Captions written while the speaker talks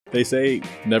They say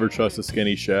never trust a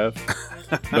skinny chef,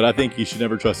 but I think you should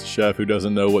never trust a chef who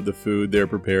doesn't know what the food they're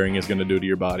preparing is going to do to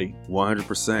your body.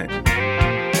 100%.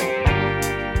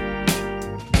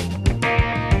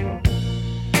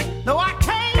 No, I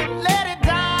can't let it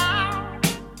down.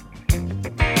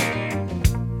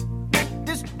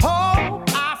 This hope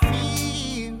I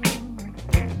feel.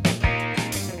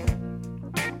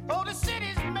 Oh, the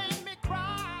city's made me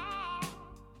cry.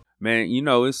 Man,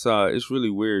 it's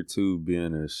really weird too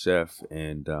being a chef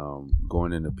and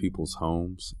going into people's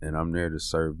homes, and I'm there to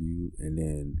serve you, and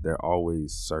then they're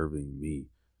always serving me.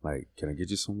 Like, can I get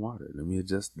you some water? Let me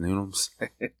adjust. You know what I'm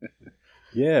saying?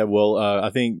 Yeah, well, I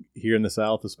think here in the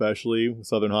South, especially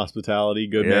Southern hospitality,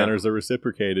 good manners are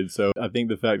reciprocated. So I think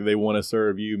the fact that they want to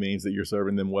serve you means that you're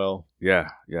serving them well. Yeah.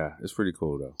 It's pretty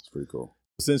cool though. It's pretty cool.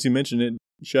 Since you mentioned it,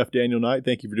 Chef Daniel Knight,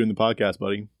 thank you for doing the podcast,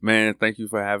 buddy. Man, thank you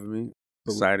for having me.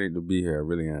 Excited to be here. I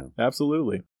really am.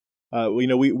 Absolutely.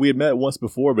 We had met once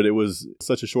before, but it was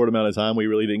such a short amount of time. We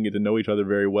really didn't get to know each other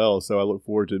very well. So I look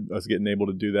forward to us getting able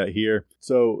to do that here.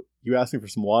 So you asked me for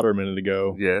some water a minute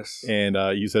ago. Yes. And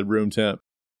you said room temp.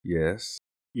 Yes.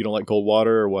 You don't like cold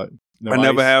water or what? No I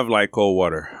never ice? have liked cold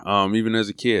water. Even as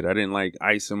a kid, I didn't like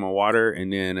ice in my water.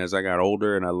 And then as I got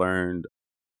older and I learned,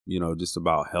 just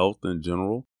about health in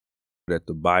general, that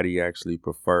the body actually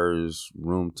prefers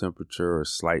room temperature or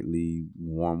slightly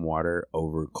warm water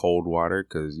over cold water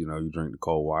because, you drink the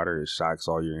cold water, it shocks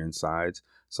all your insides.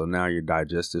 So now your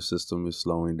digestive system is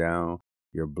slowing down,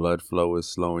 your blood flow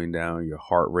is slowing down, your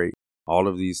heart rate. All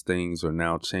of these things are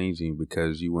now changing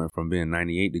because you went from being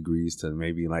 98 degrees to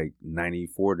maybe like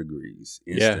 94 degrees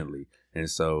instantly. Yeah. And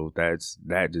so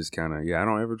that just kind of, I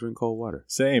don't ever drink cold water.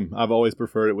 Same. I've always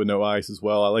preferred it with no ice as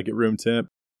well. I like it room temp.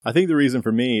 I think the reason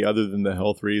for me, other than the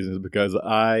health reasons, is because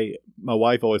my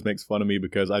wife always makes fun of me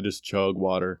because I just chug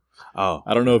water. Oh.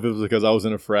 I don't know if it was because I was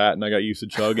in a frat and I got used to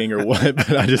chugging or what,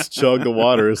 but I just chug the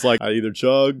water. It's like I either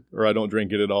chug or I don't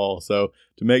drink it at all. So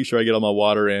to make sure I get all my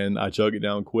water in, I chug it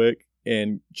down quick.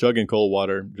 And chugging cold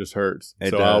water just hurts.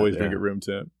 I always drink it room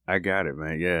temp. I got it,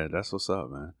 man. Yeah, that's what's up,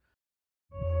 man.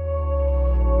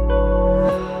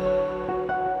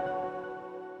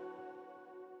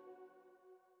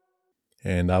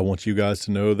 And I want you guys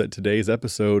to know that today's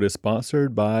episode is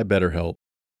sponsored by BetterHelp.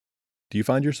 Do you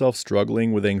find yourself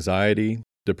struggling with anxiety,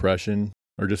 depression,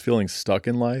 or just feeling stuck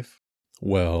in life?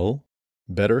 Well,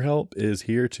 BetterHelp is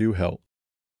here to help.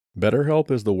 BetterHelp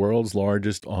is the world's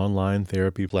largest online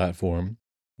therapy platform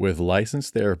with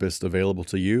licensed therapists available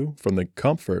to you from the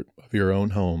comfort of your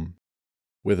own home.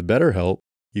 With BetterHelp,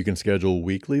 you can schedule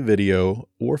weekly video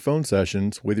or phone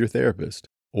sessions with your therapist,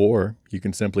 or you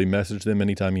can simply message them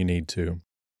anytime you need to.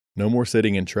 No more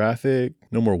sitting in traffic,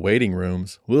 no more waiting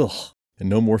rooms, and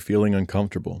no more feeling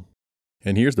uncomfortable.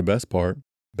 And here's the best part,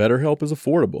 BetterHelp is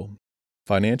affordable.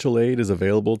 Financial aid is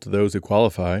available to those who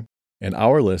qualify, and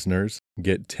our listeners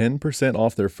get 10%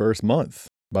 off their first month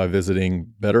by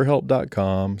visiting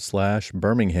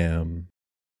BetterHelp.com/Birmingham.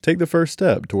 Take the first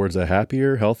step towards a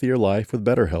happier, healthier life with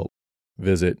BetterHelp.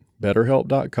 Visit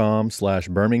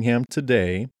BetterHelp.com/Birmingham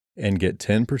today and get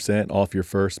 10% off your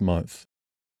first month.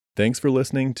 Thanks for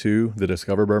listening to the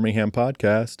Discover Birmingham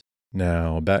podcast.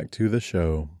 Now back to the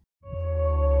show.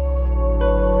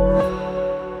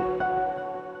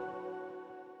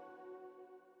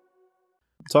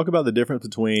 Talk about the difference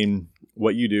between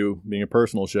what you do, being a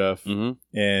personal chef,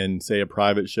 and say a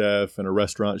private chef and a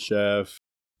restaurant chef.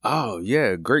 Oh,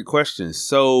 yeah. Great question.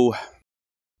 So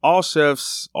all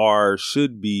chefs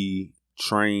should be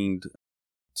trained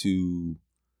to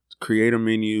create a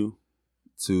menu,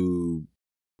 to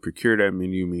procure that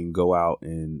menu, mean go out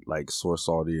and like source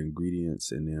all the ingredients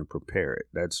and then prepare it.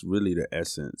 That's really the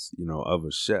essence, of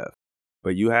a chef.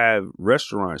 But you have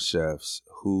restaurant chefs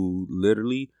who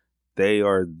literally they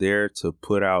are there to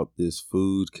put out this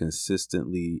food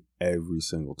consistently every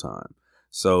single time.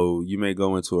 So you may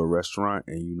go into a restaurant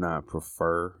and you not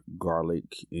prefer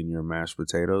garlic in your mashed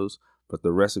potatoes, but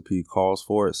the recipe calls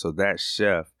for it. So that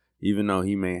chef, even though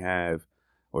he may have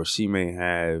or she may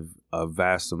have a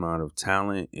vast amount of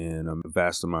talent and a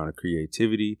vast amount of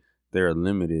creativity, they're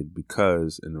limited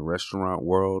because in the restaurant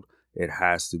world, it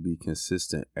has to be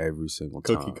consistent every single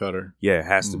time. Cookie cutter. Yeah, it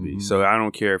has to be. So I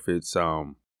don't care if it's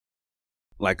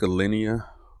like Alinea.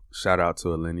 Shout out to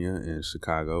Alinea in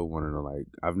Chicago.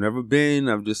 I've never been,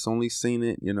 I've just only seen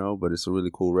it, but it's a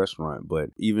really cool restaurant. But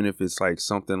even if it's like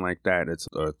something like that, it's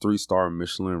a 3-star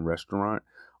Michelin restaurant,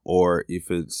 or if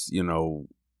it's,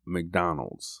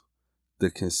 McDonald's, the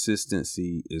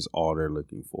consistency is all they're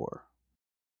looking for.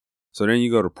 So then you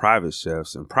go to private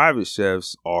chefs, and private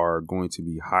chefs are going to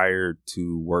be hired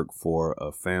to work for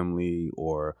a family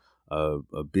or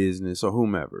a business or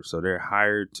whomever. So they're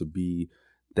hired to be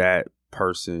that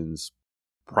person's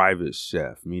private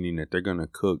chef, meaning that they're going to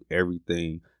cook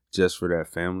everything just for that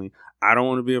family. I don't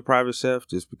want to be a private chef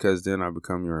just because then I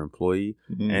become your employee.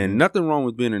 Mm-hmm. And nothing wrong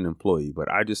with being an employee, but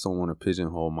I just don't want to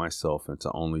pigeonhole myself into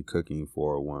only cooking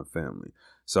for one family.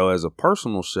 So as a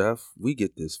personal chef, we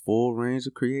get this full range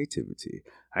of creativity.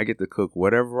 I get to cook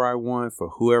whatever I want for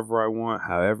whoever I want,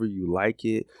 however you like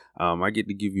it. I get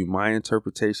to give you my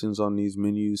interpretations on these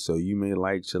menus. So you may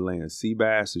like Chilean sea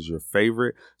bass is your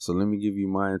favorite. So let me give you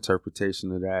my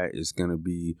interpretation of that. It's going to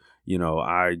be,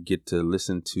 I get to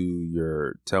listen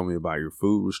to tell me about your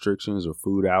food restrictions or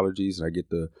food allergies. And I get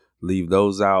to leave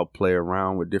those out, play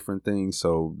around with different things.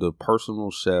 So the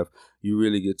personal chef, you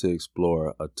really get to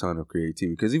explore a ton of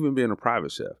creativity. Because even being a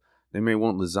private chef, they may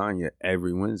want lasagna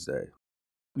every Wednesday.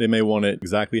 They may want it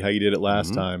exactly how you did it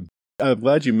last time. I'm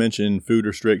glad you mentioned food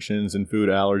restrictions and food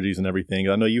allergies and everything.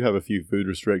 I know you have a few food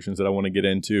restrictions that I want to get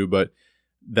into, but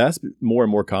that's more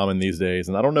and more common these days.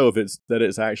 And I don't know if it's that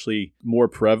it's actually more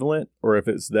prevalent or if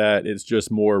it's that it's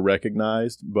just more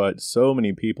recognized. But so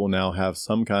many people now have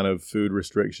some kind of food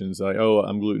restrictions like, oh,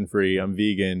 I'm gluten-free, I'm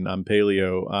vegan, I'm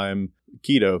paleo, I'm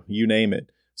keto, you name it.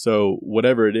 So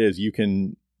whatever it is, you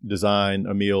can design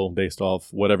a meal based off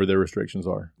whatever their restrictions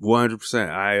are. 100%.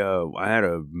 I had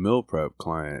a meal prep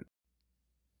client.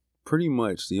 Pretty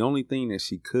much the only thing that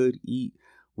she could eat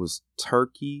was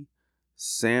turkey,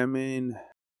 salmon,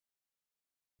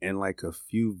 and like a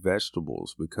few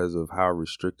vegetables because of how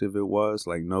restrictive it was.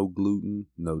 Like no gluten,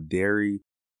 no dairy.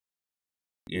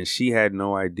 And she had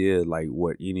no idea like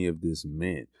what any of this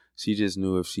meant. She just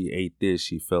knew if she ate this,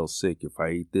 she felt sick. If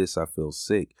I eat this, I feel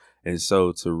sick. And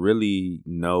so to really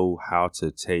know how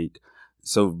to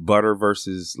so butter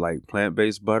versus like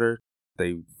plant-based butter,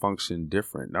 they function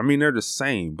different. I mean, they're the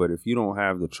same, but if you don't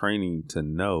have the training to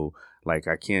know, like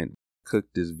I can't cook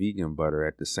this vegan butter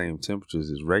at the same temperatures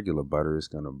as regular butter, it's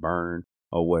going to burn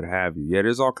or what have you. Yeah,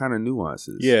 there's all kind of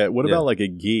nuances. Yeah, what about like a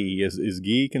ghee? Is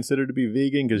ghee considered to be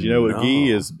vegan? Because a ghee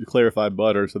is clarified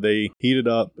butter, so they heat it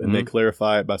up and they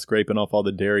clarify it by scraping off all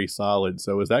the dairy solids.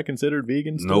 So is that considered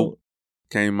vegan still? Nope.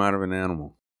 Came out of an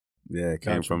animal. Yeah, it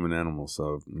came from an animal,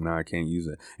 so now I can't use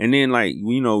it. And then, like,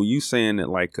 you saying that,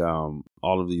 like, all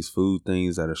of these food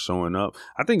things that are showing up,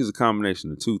 I think it's a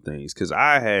combination of two things. Because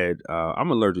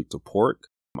I'm allergic to pork.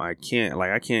 I can't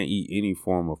eat any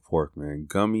form of pork, man.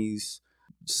 Gummies,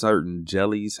 certain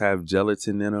jellies have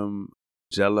gelatin in them.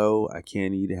 Jell-O, I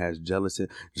can't eat. It has gelatin.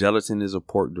 Gelatin is a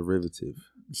pork derivative.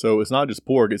 So it's not just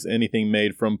pork, it's anything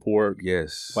made from pork.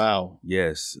 Yes. Wow.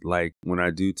 Yes. Like when I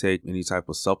do take any type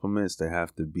of supplements, they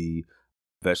have to be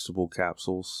vegetable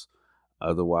capsules.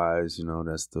 Otherwise,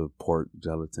 that's the pork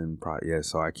gelatin product. Yeah,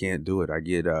 so I can't do it. I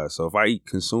get, so if I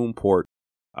consume pork,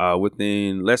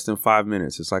 within less than 5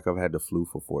 minutes, it's like I've had the flu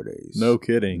for 4 days. No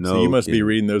kidding. So you must be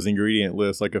reading those ingredient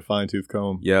lists like a fine-tooth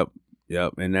comb. Yep.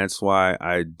 And that's why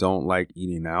I don't like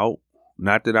eating out.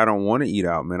 Not that I don't want to eat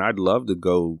out, man. I'd love to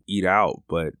go eat out,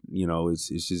 but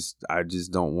it's just I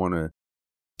just don't want to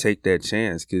take that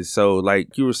chance. Cause so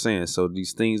like you were saying, so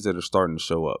these things that are starting to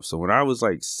show up. So when I was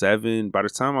like 7, by the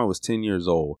time I was 10 years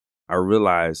old, I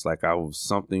realized like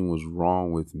something was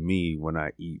wrong with me when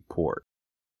I eat pork.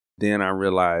 Then I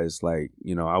realized like,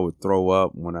 I would throw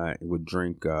up when I would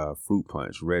drink fruit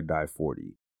punch, red dye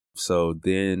 40. So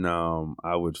then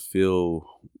I would feel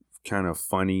kind of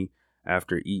funny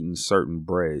after eating certain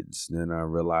breads. Then I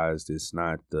realized it's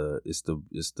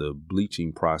the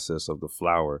bleaching process of the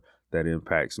flour that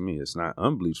impacts me. It's not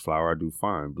unbleached flour. I do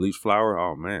fine. Bleached flour,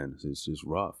 oh man, it's just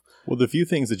rough. Well, the few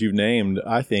things that you've named,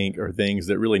 I think, are things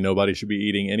that really nobody should be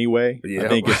eating anyway. Yeah. I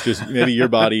think it's just maybe your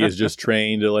body is just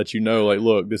trained to let you know, like,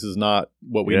 look, this is not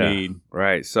what we need.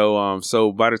 Right. So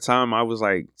by the time I was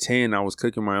like 10, I was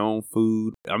cooking my own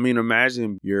food. I mean,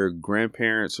 imagine your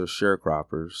grandparents are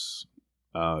sharecroppers.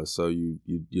 So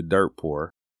you're dirt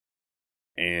poor,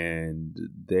 and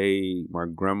my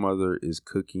grandmother is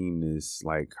cooking this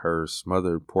like her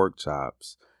smothered pork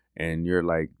chops, and you're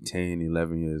like 10,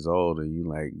 11 years old, and you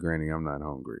like, Granny, I'm not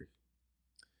hungry.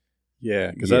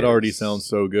 Yeah, because that already sounds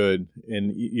so good,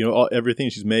 and everything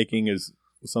she's making is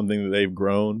something that they've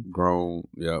grown.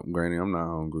 Yep, Granny, I'm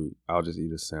not hungry. I'll just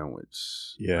eat a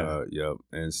sandwich. Yeah. Yep,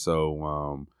 and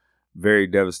so very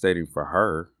devastating for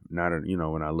her. Not,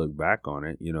 when I look back on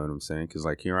it, you know what I'm saying? Because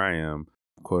like here I am,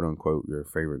 quote unquote, your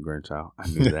favorite grandchild. I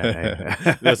knew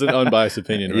that. That's an unbiased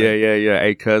opinion, right? Yeah.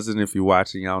 Hey, cousin, if you're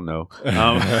watching, y'all know.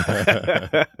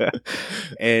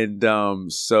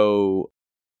 And so,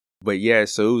 but yeah,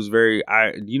 so it was very,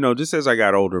 just as I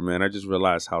got older, man, I just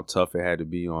realized how tough it had to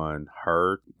be on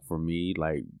her for me,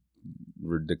 like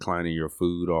declining your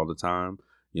food all the time.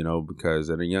 because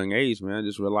at a young age, man, I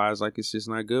just realized like it's just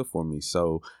not good for me.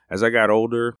 So as I got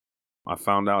older, I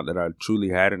found out that I truly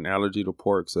had an allergy to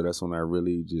pork. So that's when I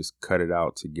really just cut it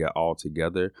out to get all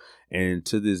together. And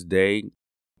to this day,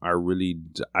 I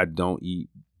don't eat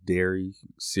dairy,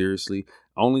 seriously.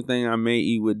 Only thing I may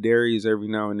eat with dairy is every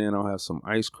now and then I'll have some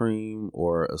ice cream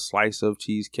or a slice of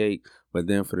cheesecake. But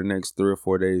then for the next 3 or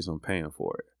 4 days, I'm paying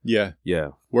for it. Yeah. Yeah.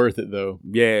 Worth it, though.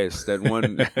 Yes, that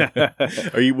one.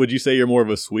 Would you say you're more of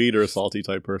a sweet or a salty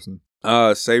type person?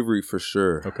 Savory for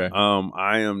sure. Okay.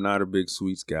 I am not a big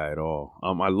sweets guy at all.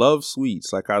 I love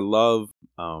sweets. Like I love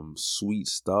sweet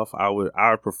stuff. I would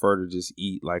prefer to just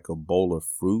eat like a bowl of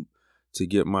fruit to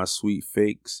get my sweet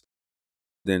fix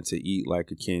than to eat like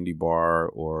a candy bar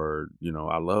or,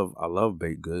 I love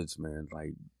baked goods, man.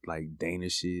 Like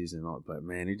Danishes and all, but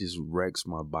man, it just wrecks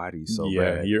my body so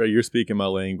bad. Yeah, you're speaking my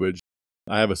language.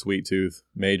 I have a sweet tooth,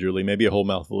 majorly, maybe a whole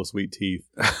mouthful of sweet teeth.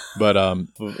 But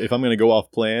if I'm going to go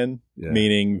off plan,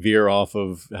 meaning veer off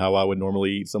of how I would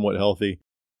normally eat somewhat healthy,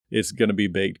 it's going to be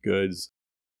baked goods.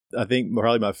 I think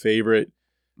probably my favorite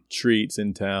treats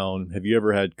in town. Have you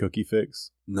ever had Cookie Fix?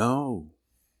 No.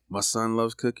 My son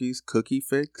loves cookies. Cookie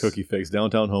Fix? Cookie Fix,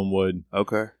 downtown Homewood.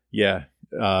 Okay. Yeah.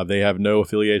 They have no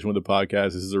affiliation with the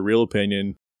podcast. This is a real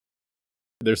opinion.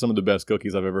 They're some of the best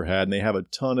cookies I've ever had, and they have a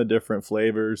ton of different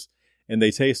flavors, and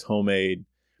they taste homemade.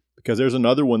 Because there's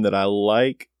another one that I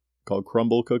like called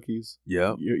Crumble Cookies.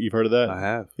 Yeah. You've heard of that? I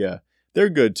have. Yeah. They're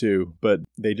good too, but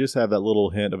they just have that little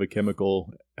hint of a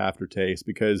chemical aftertaste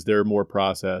because they're more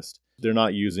processed. They're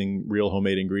not using real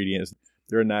homemade ingredients.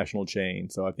 They're a national chain,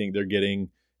 so I think they're getting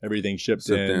everything shipped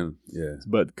in. Yeah.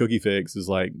 But Cookie Fix is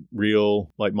like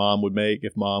real, like mom would make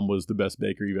if mom was the best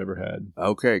baker you've ever had.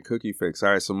 Okay, Cookie Fix.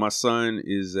 All right, so my son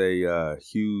is a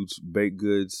huge baked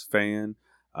goods fan.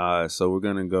 So we're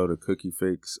going to go to Cookie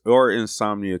Fix or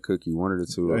Insomnia Cookie, one of the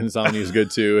two. Insomnia is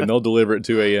good too, and they'll deliver at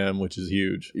 2 a.m., which is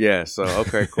huge. Yeah, so,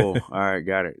 okay, cool. All right,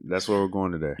 got it. That's where we're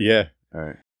going today. Yeah. All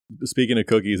right. Speaking of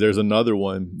cookies, there's another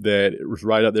one that was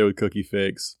right up there with Cookie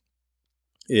Fix.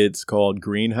 It's called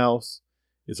Greenhouse.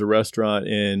 It's a restaurant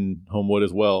in Homewood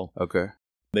as well. Okay.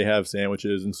 They have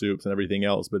sandwiches and soups and everything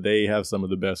else, but they have some of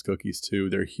the best cookies too.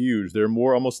 They're huge. They're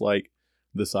more almost like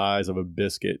the size of a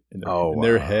biscuit, and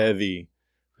they're heavy.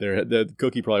 The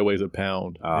cookie probably weighs a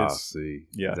pound. See.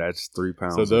 Yeah. That's 3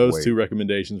 pounds. So those two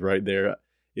recommendations right there.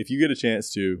 If you get a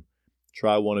chance to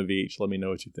try one of each, let me know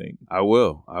what you think. I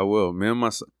will. Man, my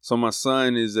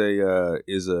son is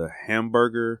a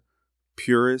hamburger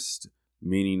purist,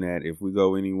 meaning that if we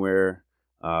go anywhere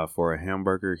for a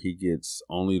hamburger, he gets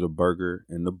only the burger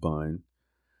and the bun.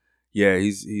 Yeah,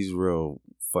 he's real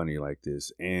funny like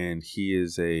this, and he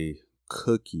is a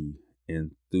cookie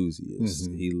enthusiast.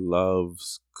 Mm-hmm. He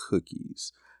loves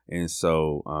cookies, and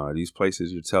so these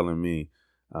places you're telling me,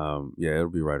 it'll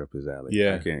be right up his alley.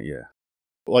 Yeah,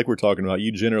 like we're talking about,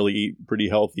 you generally eat pretty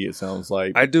healthy, it sounds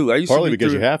like. I do. I used partly to be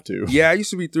because you have to. Yeah, I used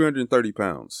to be 330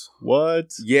 pounds.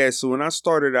 What? Yeah, so when I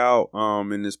started out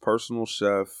in this personal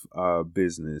chef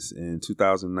business in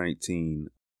 2019,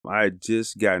 I had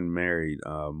just gotten married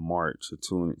March of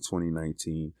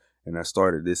 2019, and I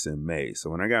started this in May. So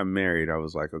when I got married, I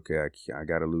was like, okay, I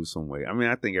got to lose some weight. I mean,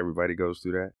 I think everybody goes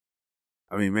through that.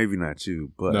 I mean, maybe not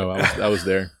you, but... No, I was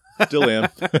there. Still am.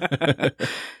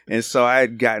 And so I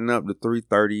had gotten up to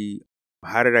 330.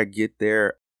 How did I get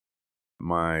there?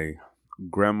 My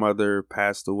grandmother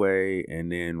passed away,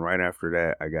 and then right after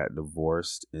that, I got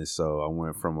divorced. And so I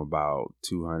went from about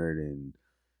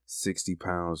 260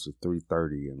 pounds to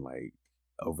 330, and like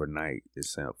overnight, it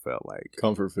felt like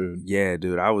comfort food. Yeah,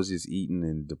 dude, I was just eating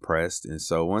and depressed. And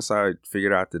so once I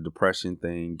figured out the depression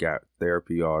thing, got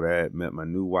therapy, all that, met my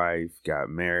new wife, got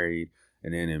married.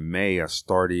 And then in May, I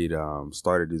started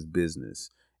this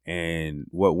business. And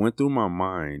what went through my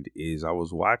mind is I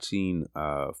was watching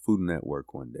Food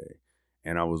Network one day.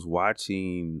 And I was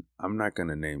watching, I'm not going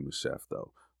to name the chef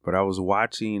though, but I was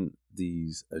watching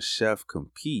a chef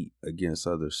compete against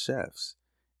other chefs.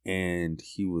 And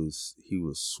he was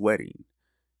sweating.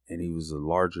 And he was a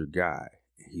larger guy.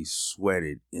 He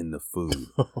sweated in the food.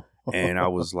 And I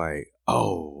was like,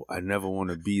 oh, I never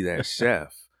want to be that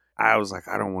chef. I was like,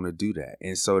 I don't want to do that.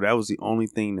 And so that was the only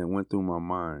thing that went through my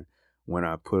mind when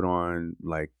I put on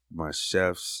like my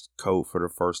chef's coat for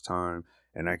the first time.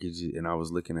 And I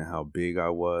was looking at how big I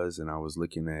was, and I was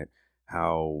looking at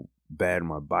how bad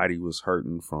my body was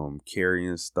hurting from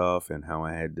carrying stuff, and how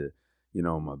I had to,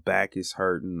 my back is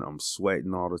hurting. I'm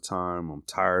sweating all the time. I'm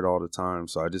tired all the time.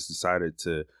 So I just decided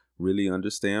to really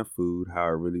understand food, how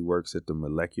it really works at the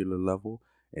molecular level.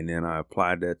 and then I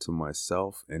apply that to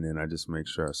myself, and then I just make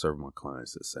sure I serve my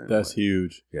clients the same That's way.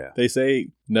 huge. Yeah. They say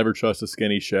never trust a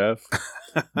skinny chef,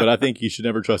 but I think you should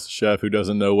never trust a chef who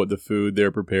doesn't know what the food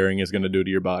they're preparing is going to do to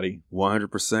your body.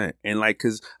 100%.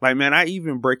 And man, I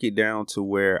even break it down to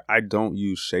where I don't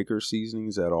use shaker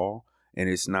seasonings at all. And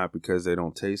it's not because they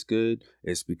don't taste good.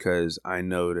 It's because I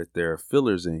know that there are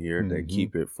fillers in here that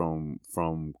keep it from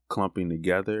clumping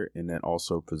together and that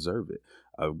also preserve it.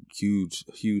 A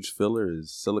huge filler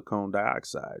is silicone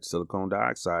dioxide. Silicone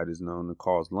dioxide is known to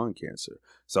cause lung cancer.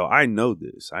 So I know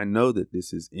this. I know that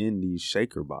this is in these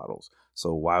shaker bottles.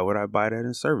 So why would I buy that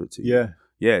and serve it to you? Yeah.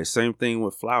 Yeah, same thing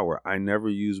with flour. I never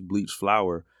use bleached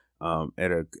flour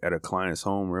at a client's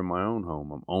home or in my own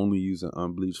home. I'm only using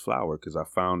unbleached flour because I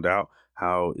found out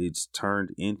how it's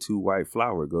turned into white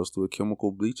flour. It goes through a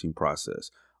chemical bleaching process.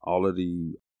 All of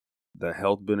the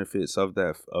health benefits of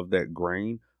that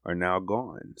grain are now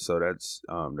gone. So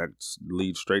that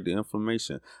leads straight to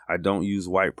inflammation. I don't use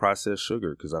white processed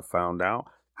sugar because I found out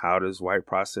how does white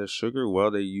processed sugar?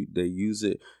 Well, they use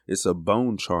it. It's a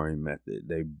bone charring method.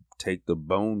 They take the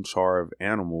bone char of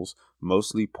animals,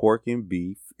 mostly pork and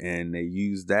beef, and they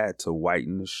use that to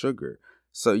whiten the sugar.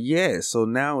 So so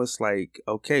now it's like,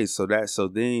 okay, so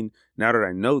then now that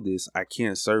I know this, I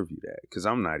can't serve you that because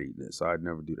I'm not eating it. So I'd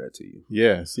never do that to you.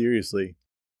 Yeah, seriously.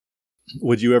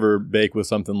 Would you ever bake with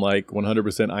something like 100%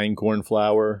 einkorn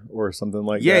flour or something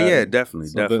like that? Yeah, definitely.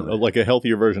 Like a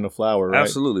healthier version of flour, right?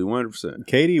 Absolutely, 100%.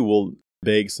 Katie will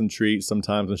bake some treats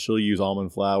sometimes, and she'll use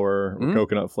almond flour or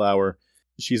coconut flour.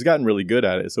 She's gotten really good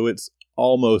at it, so it's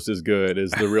almost as good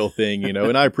as the real thing, you know.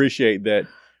 And I appreciate that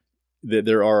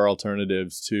there are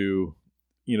alternatives to,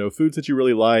 you know, foods that you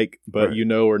really like, but right. you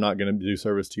know are not going to do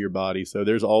service to your body. So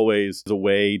there's always a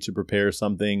way to prepare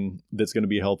something that's going to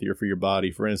be healthier for your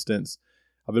body. For instance,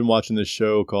 I've been watching this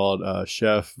show called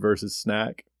Chef versus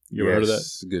Snack. You ever heard of that?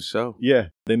 It's a good show. Yeah.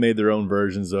 They made their own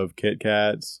versions of Kit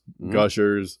Kats,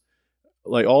 Gushers,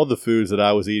 like all the foods that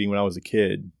I was eating when I was a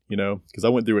kid, you know, because I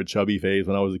went through a chubby phase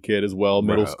when I was a kid as well,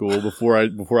 middle school, before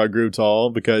I grew tall,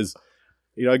 because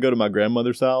you know, I go to my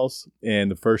grandmother's house,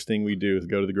 and the first thing we do is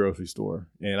go to the grocery store,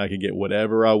 and I could get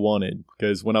whatever I wanted.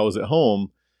 Because when I was at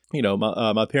home, you know,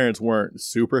 my parents weren't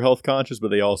super health conscious, but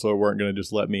they also weren't going to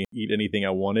just let me eat anything I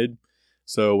wanted.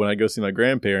 So when I go see my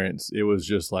grandparents, it was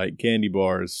just like candy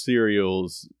bars,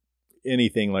 cereals,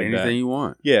 anything like that. Anything you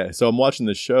want. Yeah. So I'm watching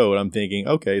the show, and I'm thinking,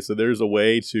 okay, so there's a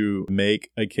way to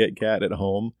make a Kit Kat at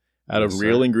home out of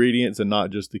real ingredients and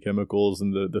not just the chemicals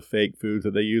and the fake foods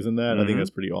that they use in that. I think that's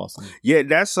pretty awesome. Yeah,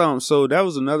 that's so that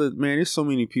was another, man, there's so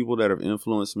many people that have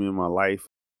influenced me in my life.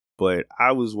 But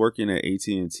I was working at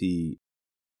AT&T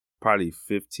probably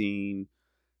 15,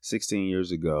 16 years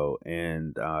ago,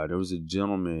 and there was a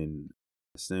gentleman,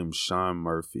 his name was Sean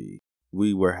Murphy.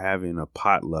 We were having a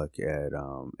potluck at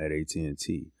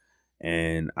AT&T,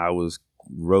 and I was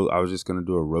just gonna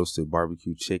do a roasted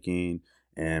barbecue chicken,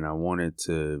 and I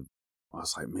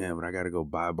was like, man, but I got to go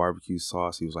buy barbecue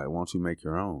sauce. He was like, why don't you make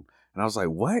your own? And I was like,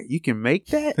 what? You can make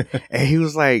that? And he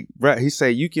was like, bro, he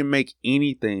said, you can make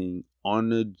anything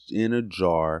in a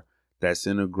jar that's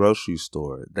in a grocery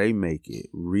store. They make it.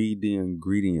 Read the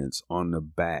ingredients on the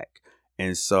back.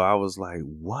 And so I was like,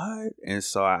 what? And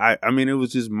so I mean, it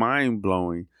was just mind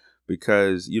blowing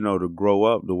because, you know, to grow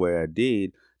up the way I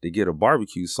did, to get a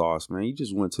barbecue sauce, man, you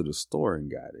just went to the store and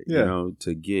got it. Yeah. You know,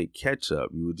 to get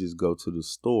ketchup, you would just go to the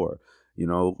store. You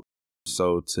know,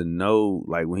 so to know,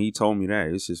 like when he told me that,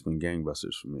 it's just been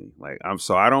gangbusters for me. Like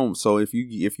so if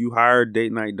you hire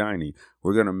Date Night Dining,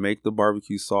 we're gonna make the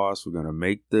barbecue sauce. We're gonna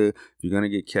make if you're gonna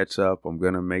get ketchup, I'm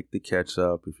gonna make the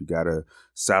ketchup. If you got a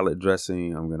salad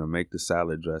dressing, I'm gonna make the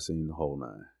salad dressing, the whole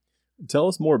nine. Tell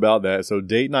us more about that. So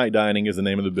Date Night Dining is the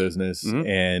name of the business,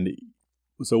 and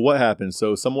so what happens?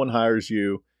 So someone hires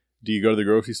you. Do you go to the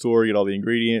grocery store, get all the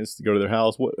ingredients, go to their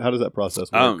house? How does that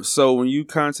process work? So when you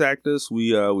contact us,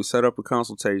 we set up a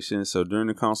consultation. So during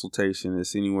the consultation,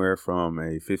 it's anywhere from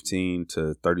a 15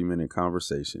 to 30-minute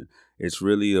conversation. It's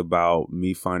really about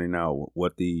me finding out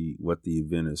what the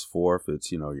event is for. If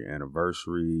it's, you know, your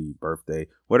anniversary, birthday,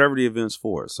 whatever the event's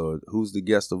for. So who's the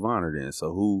guest of honor then?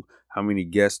 So how many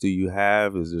guests do you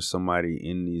have? Is there somebody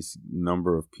in this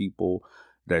number of people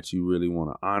that you really want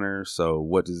to honor? So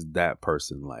what is that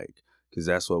person like? Because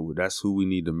that's who we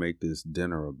need to make this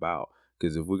dinner about.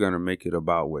 Because if we're going to make it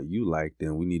about what you like,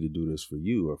 then we need to do this for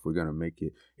you. Or if we're going to make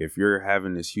it, if you're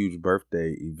having this huge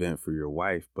birthday event for your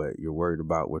wife, but you're worried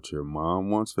about what your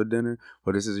mom wants for dinner,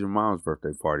 well, this is your mom's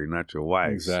birthday party, not your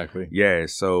wife's. Exactly. Yeah.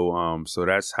 So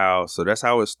that's how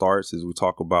it starts. Is we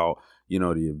talk about, you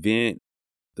know, the event.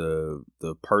 the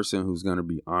person who's going to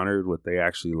be honored, what they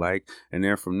actually like. And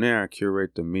then from there, I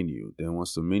curate the menu. Then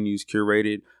once the menu's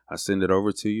curated, I send it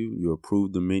over to you. You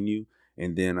approve the menu.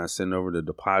 And then I send over the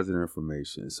deposit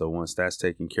information. So once that's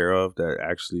taken care of, that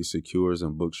actually secures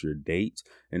and books your date.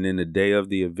 And then the day of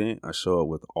the event, I show up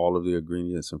with all of the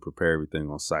ingredients and prepare everything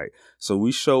on site. So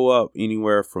we show up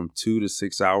anywhere from 2 to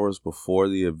 6 hours before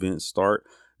the event start,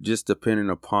 just depending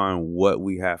upon what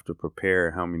we have to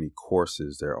prepare, how many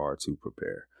courses there are to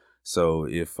prepare. So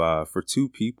if for 2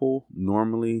 people,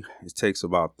 normally it takes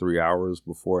about 3 hours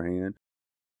beforehand.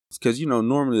 Because,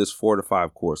 normally it's 4 to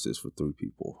 5 courses for 3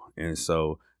 people. And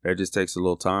so that just takes a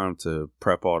little time to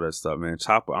prep all that stuff, man.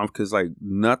 Because like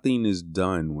nothing is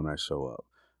done when I show up.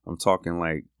 I'm talking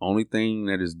like only thing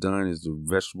that is done is the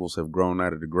vegetables have grown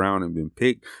out of the ground and been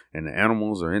picked and the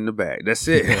animals are in the bag. That's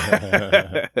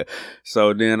it.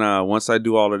 So then once I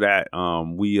do all of that,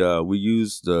 we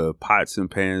use the pots and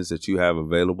pans that you have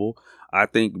available. I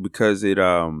think because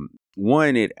I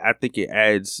think it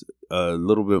adds a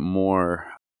little bit more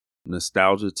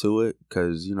nostalgia to it,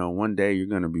 because one day you're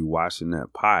going to be washing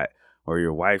that pot, or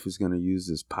your wife is going to use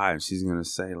this pot and she's going to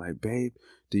say like, babe,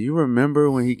 do you remember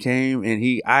when he came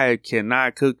and I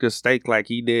cannot cook the steak like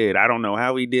he did? I don't know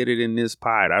how he did it in this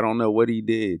pot. I don't know what he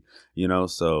did,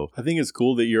 so I think it's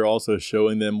cool that you're also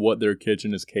showing them what their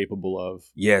kitchen is capable of.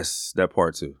 Yes, that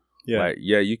part too. Yeah. Like,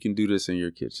 yeah, you can do this in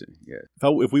your kitchen. Yeah.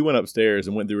 If we went upstairs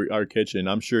and went through our kitchen,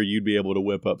 I'm sure you'd be able to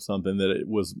whip up something that it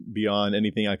was beyond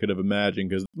anything I could have imagined,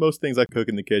 because most things I cook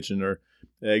in the kitchen are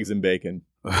eggs and bacon.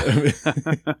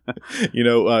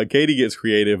 Katie gets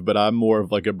creative, but I'm more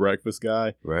of like a breakfast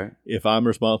guy. Right. If I'm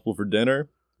responsible for dinner,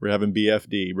 we're having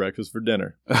BFD, breakfast for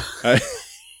dinner.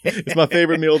 It's my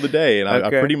favorite meal of the day, and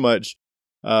I pretty much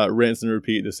rinse and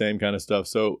repeat the same kind of stuff.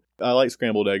 So I like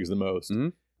scrambled eggs the most. Mm-hmm.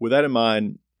 With that in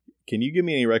mind, can you give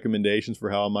me any recommendations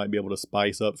for how I might be able to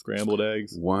spice up scrambled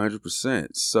eggs? 100%.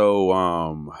 So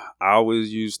I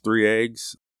always use 3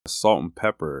 eggs, salt and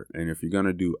pepper. And if you're going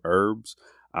to do herbs,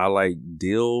 I like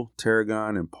dill,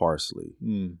 tarragon, and parsley.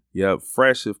 Yep,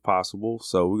 fresh if possible.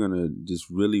 So we're going to just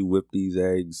really whip these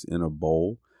eggs in a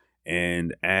bowl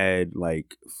and add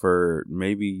for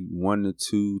maybe 1 to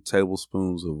 2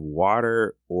 tablespoons of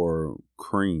water or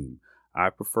cream. I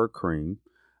prefer cream.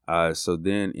 So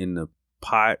then in the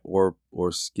pot or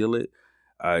skillet,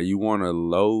 you want a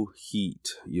low heat.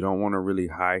 You don't want a really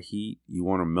high heat. You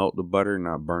want to melt the butter,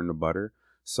 not burn the butter.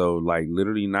 So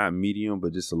literally not medium,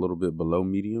 but just a little bit below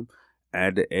medium.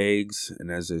 Add the eggs,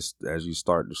 and as you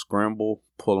start to scramble,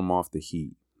 pull them off the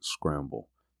heat, scramble.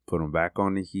 Put them back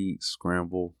on the heat,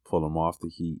 scramble, pull them off the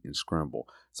heat, and scramble.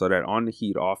 So that on the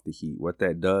heat, off the heat, what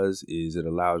that does is it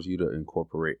allows you to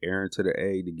incorporate air into the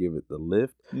egg to give it the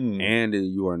lift, and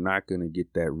you are not going to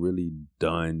get that really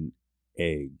done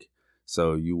egg.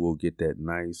 So you will get that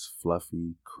nice,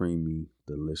 fluffy, creamy,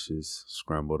 delicious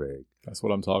scrambled egg. That's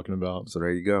what I'm talking about. So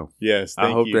there you go. Yes,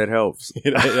 I hope that helps.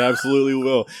 It absolutely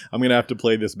will. I'm going to have to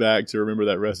play this back to remember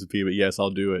that recipe, but yes, I'll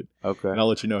do it. Okay. And I'll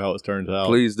let you know how it turns out.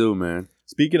 Please do, man.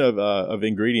 Speaking of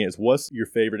ingredients, what's your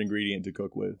favorite ingredient to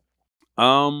cook with?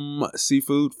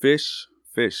 Seafood, fish.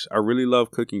 I really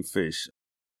love cooking fish.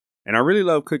 And I really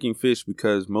love cooking fish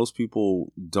because most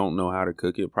people don't know how to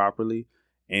cook it properly.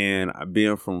 And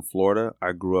being from Florida,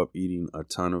 I grew up eating a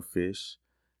ton of fish.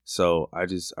 So I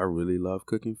really love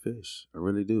cooking fish. I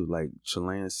really do. Like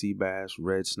Chilean sea bass,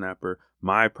 red snapper.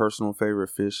 My personal favorite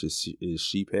fish is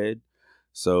sheephead.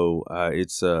 So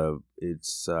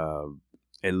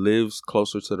it lives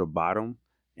closer to the bottom,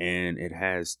 and it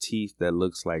has teeth that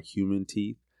looks like human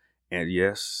teeth. And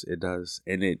yes, it does.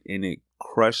 And it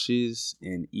crushes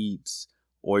and eats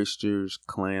oysters,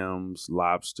 clams,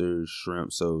 lobsters,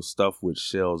 shrimp, so stuff with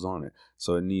shells on it.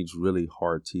 So it needs really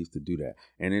hard teeth to do that.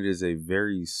 And it is a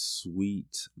very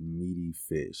sweet, meaty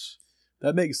fish.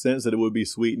 That makes sense that it would be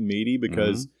sweet and meaty,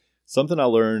 because something I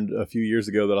learned a few years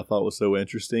ago that I thought was so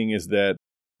interesting is that,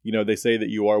 they say that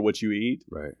you are what you eat.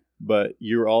 Right. But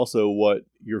you're also what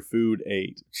your food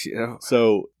ate. Yeah.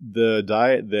 So the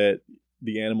diet that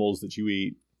the animals that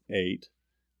you ate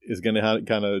is going to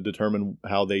kind of determine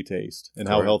how they taste and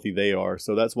how healthy they are.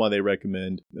 So that's why they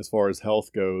recommend, as far as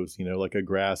health goes, like a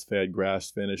grass-fed,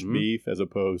 grass-finished beef, as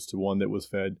opposed to one that was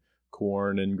fed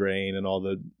corn and grain and all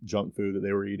the junk food that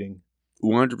they were eating.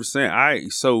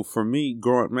 100%. So for me,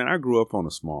 I grew up on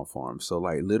a small farm. So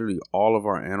literally all of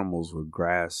our animals were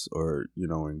grass or,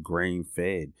 and grain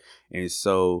fed. And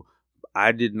so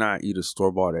I did not eat a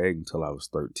store-bought egg until I was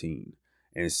 13.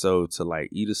 And so to like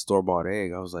eat a store-bought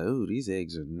egg, I was like, "Ooh, these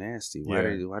eggs are nasty. Why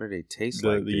Yeah. do they taste The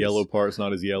like the this?" yellow part's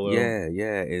not as yellow. Yeah,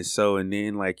 yeah. And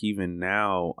then like even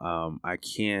now, I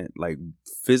can't like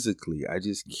physically, I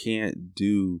just can't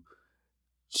do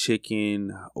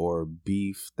chicken or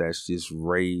beef that's just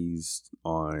raised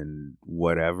on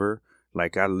whatever.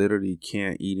 Like I literally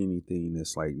can't eat anything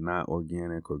that's like not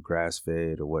organic or grass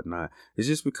fed or whatnot. It's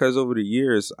just because over the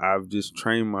years I've just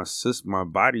trained my system. My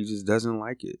body just doesn't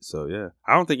like it. So yeah,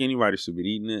 I don't think anybody should be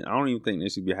eating it. I don't even think they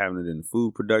should be having it in the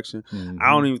food production.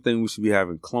 I don't even think we should be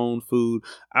having cloned food.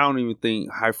 I don't even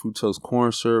think high fructose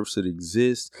corn syrup should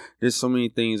exist. There's so many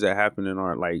things that happen in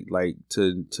our like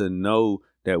to know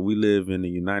that we live in the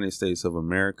United States of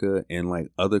America and like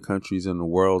other countries in the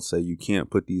world say you can't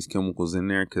put these chemicals in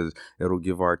there because it'll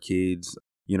give our kids,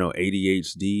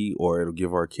 ADHD, or it'll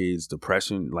give our kids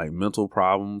depression, like mental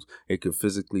problems. It could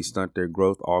physically stunt their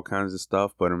growth, all kinds of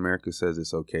stuff. But America says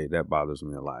it's okay. That bothers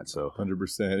me a lot. So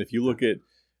 100%. If you look at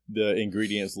the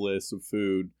ingredients list of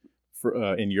food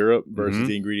in Europe versus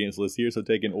the ingredients list here, so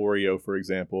take an Oreo, for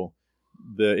example.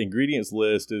 The ingredients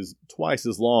list is twice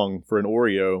as long for an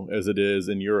Oreo as it is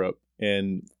in Europe.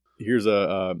 And here's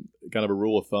a kind of a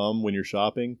rule of thumb when you're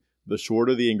shopping. The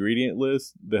shorter the ingredient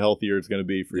list, the healthier it's going to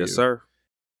be for you. Yes, sir.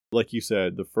 Like you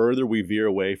said, the further we veer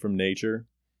away from nature,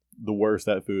 the worse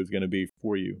that food is going to be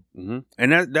for you.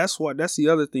 And that's the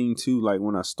other thing too. Like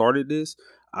when I started this,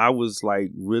 I was like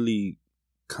really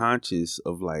conscious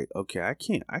of like, okay, I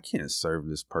can't serve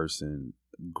this person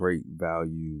great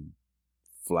value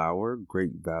flour,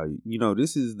 great value.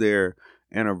 This is their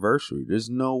anniversary. There's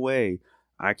no way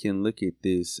I can look at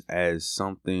this as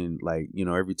something like,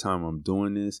 every time I'm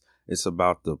doing this, it's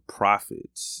about the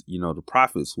profits. The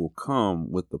profits will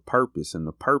come with the purpose, and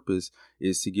the purpose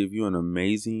is to give you an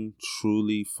amazing,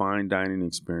 truly fine dining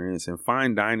experience. And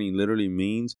fine dining literally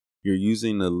means you're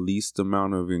using the least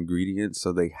amount of ingredients,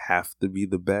 so they have to be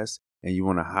the best. And you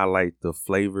want to highlight the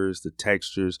flavors, the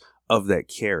textures of that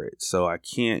carrot. So I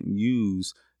can't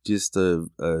use just a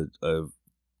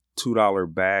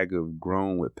 $2 bag of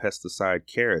grown with pesticide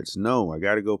carrots. No, I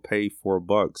got to go pay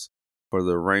 $4 for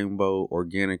the rainbow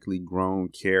organically grown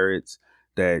carrots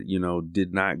that,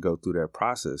 did not go through that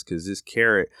process, because this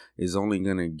carrot is only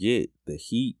going to get the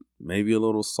heat, maybe a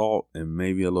little salt, and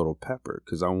maybe a little pepper,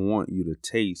 because I want you to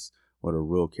taste what a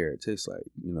real carrot tastes like.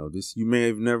 You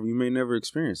may never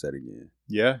experience that again.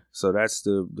 Yeah. So that's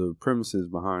the premises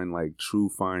behind like true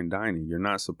fine dining. You're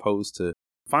not supposed to.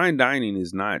 Fine dining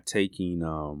is not taking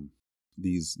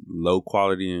these low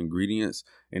quality ingredients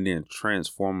and then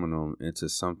transforming them into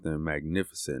something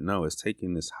magnificent. No, it's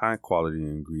taking this high quality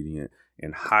ingredient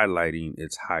and highlighting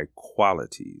its high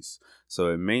qualities.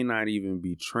 So it may not even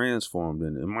be transformed,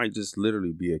 and it might just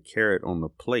literally be a carrot on the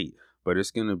plate, but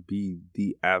it's going to be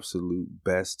the absolute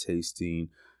best tasting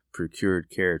procured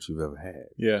carrot you've ever had.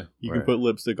 Yeah. You can Right. put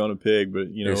lipstick on a pig, but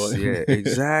Yeah,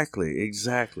 exactly.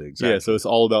 Yeah, so it's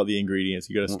all about the ingredients.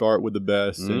 You got to start with the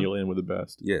best and you'll end with the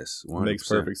best. Yes, 100%. It makes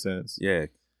perfect sense. Yeah.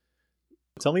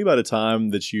 Tell me about a time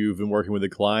that you've been working with a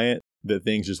client that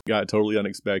things just got totally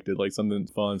unexpected, like something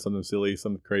fun, something silly,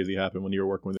 something crazy happened when you were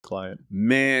working with a client.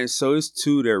 Man, so it's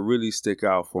two that really stick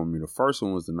out for me. The first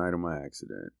one was the night of my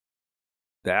accident.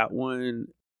 That one,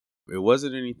 it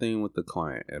wasn't anything with the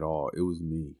client at all. It was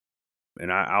me.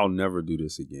 And I'll never do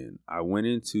this again. I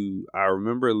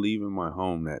remember leaving my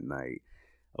home that night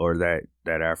or that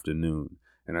afternoon.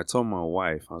 And I told my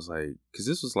wife, I was like, because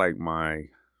this was like my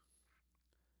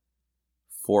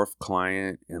fourth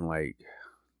client in like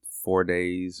 4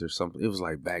 days or something. It was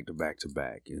like back to back to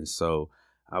back. And so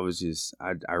I was just,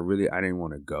 I didn't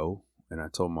want to go. And I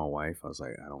told my wife, I was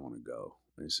like, I don't want to go.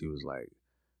 And she was like,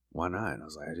 why not? And I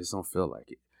was like, I just don't feel like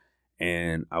it.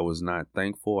 And I was not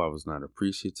thankful. I was not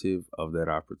appreciative of that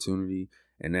opportunity.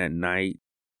 And that night,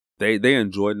 they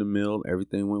enjoyed the meal.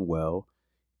 Everything went well.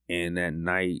 And that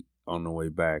night, on the way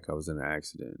back, I was in an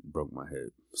accident, broke my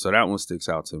hip. So that one sticks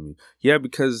out to me. Yeah,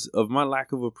 because of my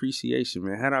lack of appreciation,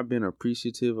 man. Had I been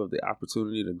appreciative of the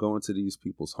opportunity to go into these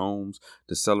people's homes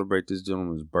to celebrate this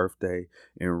gentleman's birthday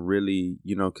and really,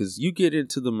 because you get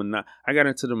into I got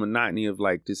into the monotony of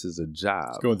like, this is a job.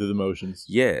 It's going through the motions.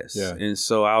 Yes. Yeah. And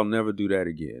so I'll never do that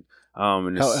again.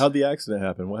 How'd the accident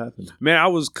happen? What happened? Man, I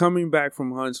was coming back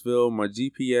from Huntsville. My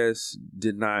GPS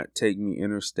did not take me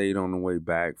interstate on the way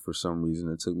back for some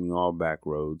reason. It took me all back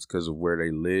roads because of where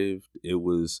they lived.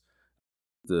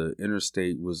 The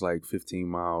interstate was like 15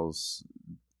 miles,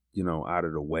 out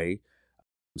of the way.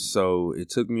 So it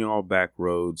took me all back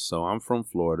roads. So I'm from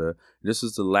Florida. This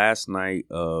was the last night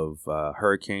of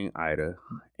Hurricane Ida.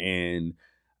 And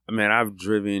Man, I've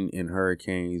driven in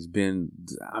hurricanes.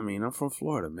 I'm from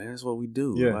Florida, man. That's what we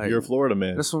do. Yeah, Like, you're a Florida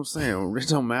man. that's what I'm saying. It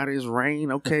don't matter. It's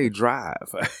rain. Okay,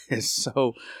 drive.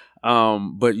 So,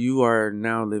 but you are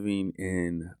now living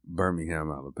in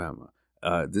Birmingham, Alabama.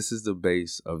 This is the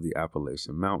base of the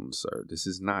Appalachian Mountains, sir. This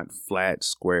is not flat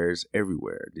squares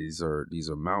everywhere. These are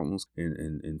mountains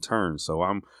in turns. So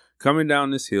I'm coming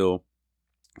down this hill.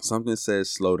 Something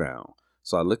says slow down.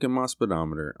 So I look at my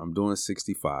speedometer. I'm doing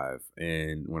 65.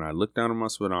 And when I look down at my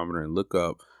speedometer and look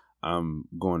up, I'm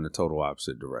going the total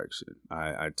opposite direction.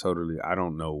 I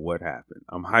don't know what happened.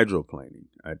 I'm hydroplaning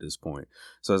at this point.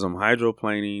 So as I'm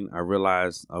hydroplaning, I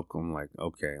realize, I'm like,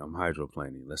 okay, I'm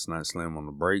hydroplaning. Let's not slam on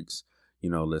the brakes.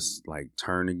 Let's like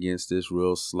turn against this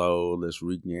real slow. Let's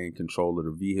regain control of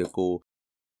the vehicle.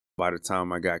 By the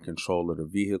time I got control of the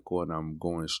vehicle and I'm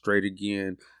going straight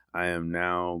again, I am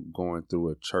now going through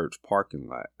a church parking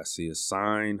lot. I see a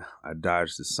sign. I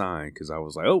dodged the sign because I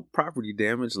was like, oh, property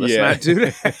damage. Let's not do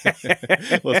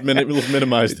that. let's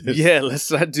minimize this. Yeah, let's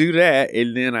not do that.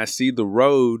 And then I see the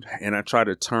road and I try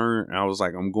to turn. I was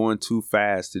like, I'm going too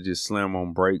fast to just slam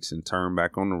on brakes and turn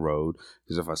back on the road.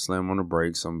 Because if I slam on the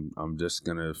brakes, I'm just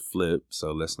going to flip.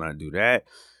 So let's not do that.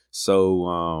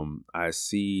 So I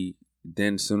see...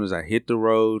 Then as soon as I hit the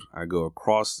road, I go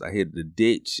across, I hit the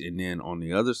ditch. And then on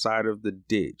the other side of the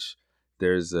ditch,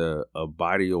 there's a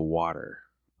body of water.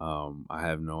 I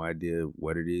have no idea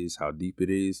what it is, how deep it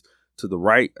is. To the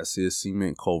right, I see a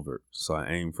cement culvert. So I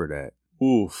aim for that.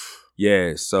 Oof.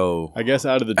 Yeah, so... I guess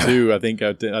out of the two, I think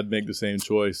I'd make the same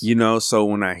choice. So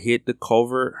when I hit the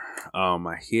culvert,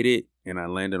 I hit it and I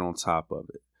landed on top of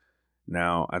it.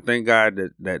 Now, I thank God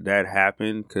that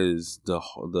happened because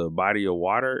the body of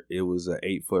water, it was an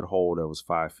 8-foot hole that was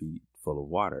 5 feet full of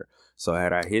water. So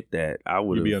had I hit that, I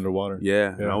would You'd be underwater.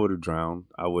 Yeah, and I would have drowned.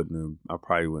 I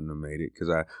probably wouldn't have made it because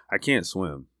I can't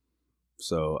swim.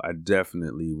 So I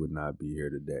definitely would not be here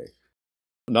today.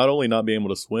 Not only not being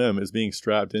able to swim, is being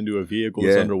strapped into a vehicle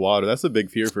that's underwater. That's a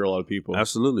big fear for a lot of people.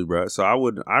 Absolutely, bro. So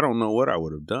I don't know what I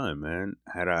would have done, man,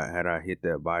 had I hit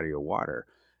that body of water.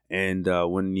 And a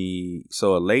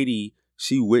lady,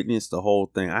 she witnessed the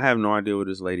whole thing. I have no idea where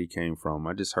this lady came from.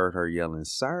 I just heard her yelling,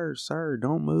 sir,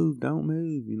 don't move,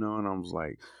 and I was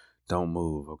like, don't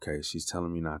move. Okay, she's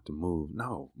telling me not to move.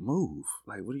 No, move.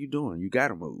 Like, what are you doing? You got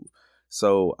to move.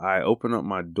 So I open up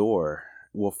my door.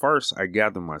 Well, first I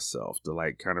gather myself to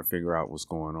like kind of figure out what's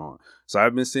going on. So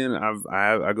I've been seeing,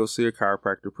 I go see a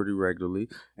chiropractor pretty regularly,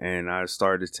 and I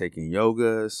started taking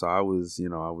yoga. So I was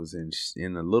in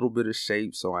a little bit of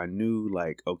shape. So I knew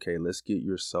like, okay, let's get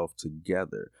yourself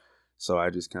together. So I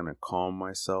just kind of calmed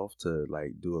myself to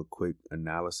like do a quick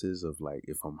analysis of like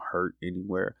if I'm hurt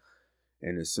anywhere.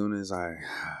 And as soon as I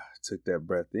took that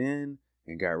breath in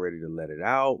and got ready to let it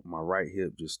out, my right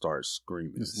hip just started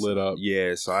screaming. Just lit up.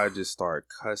 Yeah, so I just started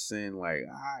cussing, like,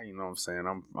 you know what I'm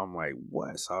saying? I'm like,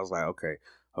 what? So I was like, okay,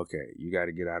 you got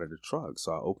to get out of the truck.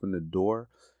 So I opened the door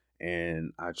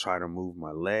and I try to move my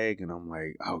leg, and I'm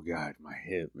like, oh God, my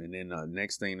hip. And then the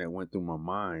next thing that went through my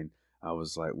mind, I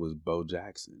was like, was Bo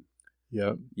Jackson.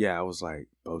 Yep. Yeah, I was like,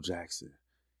 Bo Jackson.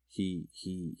 He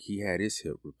had his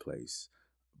hip replaced.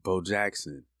 Bo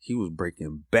Jackson, he was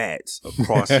breaking bats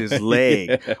across his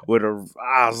leg with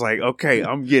I was like, okay,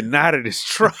 I'm getting out of this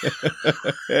truck.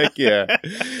 Heck yeah.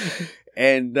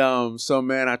 And so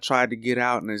man, I tried to get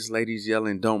out, and this lady's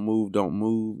yelling, don't move, don't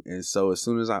move. And so as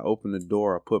soon as I opened the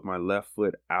door, I put my left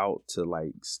foot out to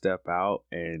like step out,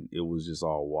 and it was just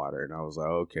all water. And I was like,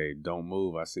 okay, don't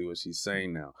move. I see what she's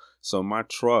saying now. So my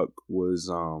truck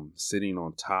was sitting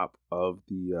on top of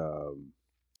the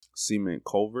cement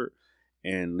culvert.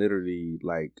 And literally,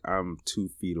 like, I'm 2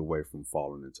 feet away from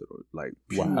falling into the, like,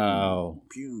 wow.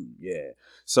 Yeah.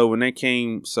 So when they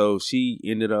came, so she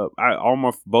ended up,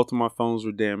 both of my phones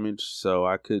were damaged, so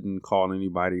I couldn't call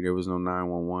anybody. There was no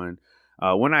 911.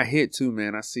 When I hit too,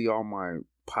 man, I see all my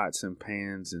pots and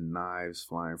pans and knives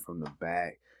flying from the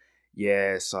back.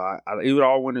 Yeah, so it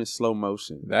all went in slow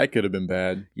motion. That could have been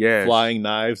bad. Yeah, flying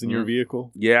knives in your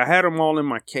vehicle. Yeah, I had them all in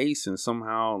my case, and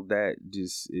somehow it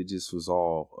just was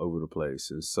all over the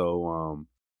place. And so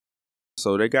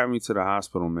they got me to the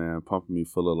hospital, man, pumping me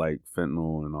full of like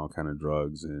fentanyl and all kind of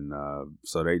drugs, and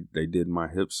so they did my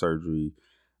hip surgery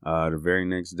the very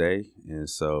next day, and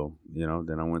so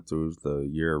then I went through the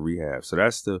year of rehab. So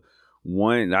that's the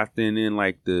one. Then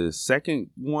like the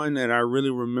second one that I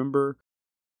really remember.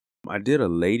 I did a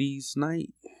ladies'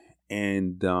 night,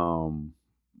 and it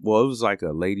was like a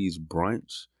ladies'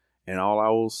 brunch, and all I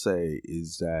will say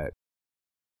is that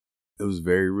it was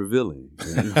very revealing.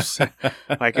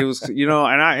 Like it was,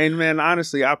 and man,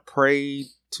 honestly, I prayed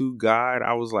to God.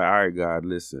 I was like, all right, God,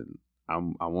 listen,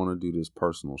 I want to do this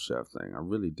personal chef thing. I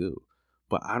really do.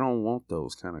 But I don't want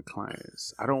those kind of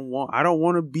clients. I don't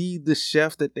want to be the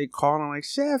chef that they call and like,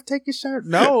 chef, take your shirt.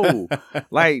 No.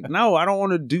 No, I don't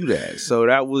want to do that. So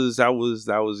that was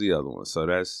the other one. So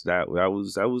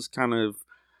that was kind of,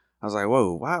 I was like,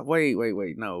 whoa, why,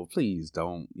 wait, no, please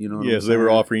don't. You know what I'm so they were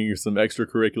saying? offering you some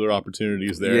extracurricular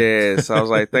opportunities there. Yeah, so I was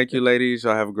like, thank you, ladies.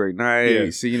 Y'all have a great night. Yeah.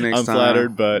 See you next time. I'm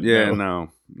flattered, but no.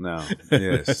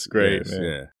 Yes. That's great, yes, man.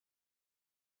 Yeah.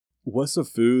 What's a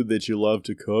food that you love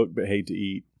to cook but hate to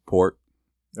eat? Pork.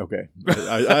 Okay.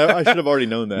 I should have already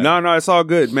known that. No, it's all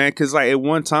good, man. Because like at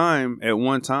one time,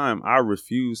 I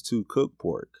refused to cook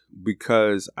pork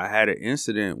because I had an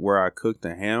incident where I cooked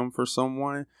a ham for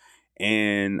someone,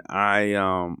 and I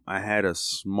had a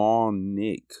small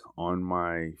nick on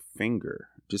my finger,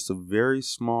 just a very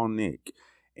small nick,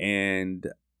 and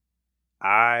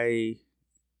I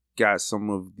got some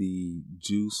of the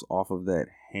juice off of that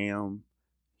ham,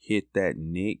 hit that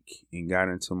nick, and got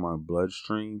into my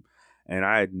bloodstream. And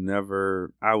I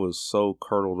was so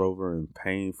curdled over in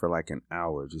pain for like an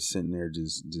hour, just sitting there,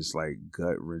 just like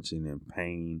gut wrenching in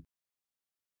pain,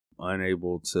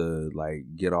 unable to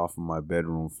like get off of my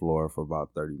bedroom floor for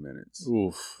about 30 minutes.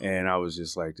 Oof. And I was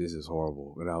just like, this is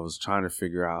horrible. And I was trying to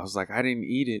figure out, I was like, I didn't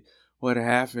eat it. What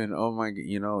happened? Oh my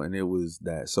God, and it was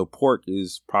that. So pork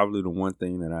is probably the one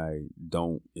thing that I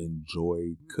don't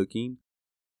enjoy cooking.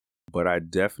 But I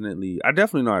definitely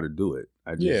know how to do it.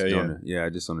 I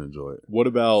just don't enjoy it. What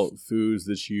about foods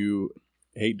that you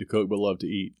hate to cook but love to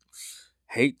eat?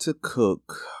 Hate to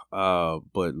cook,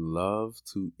 but love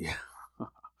to.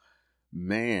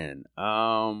 Man,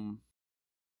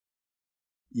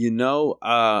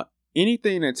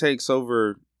 anything that takes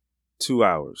over 2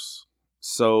 hours.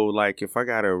 So, like, if I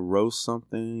gotta roast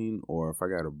something or if I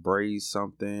gotta braise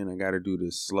something, I gotta do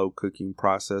this slow cooking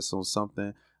process on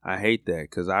something. I hate that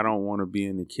because I don't want to be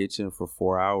in the kitchen for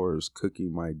 4 hours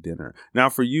cooking my dinner. Now,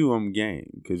 for you, I'm game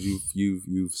because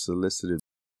you've solicited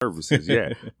services,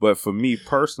 yeah. But for me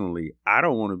personally, I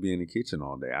don't want to be in the kitchen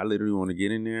all day. I literally want to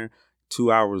get in there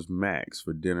 2 hours max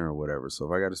for dinner or whatever. So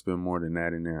if I got to spend more than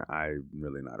that in there, I'm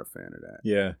really not a fan of that.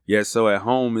 Yeah. Yeah. So at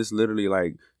home, it's literally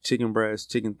like chicken breast,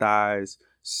 chicken thighs,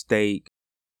 steak,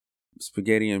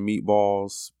 spaghetti and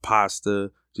meatballs,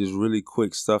 pasta. Just really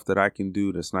quick stuff that I can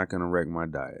do that's not going to wreck my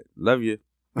diet. Love you.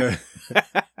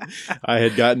 I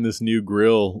had gotten this new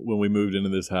grill when we moved into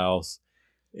this house.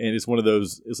 And it's one of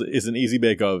those, it's an easy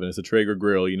bake oven. It's a Traeger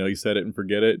grill. You set it and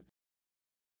forget it.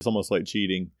 It's almost like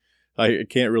cheating. I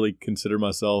can't really consider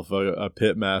myself a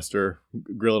pit master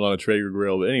grilling on a Traeger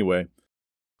grill. But anyway,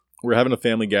 we're having a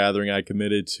family gathering. I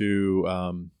committed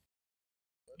to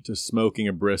smoking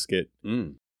a brisket.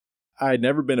 I had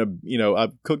never been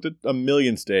I've cooked a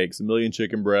million steaks, a million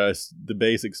chicken breasts, the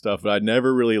basic stuff, but I'd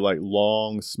never really like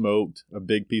long smoked a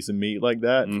big piece of meat like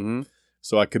that. Mm-hmm.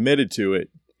 So I committed to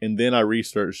it, and then I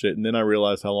researched it, and then I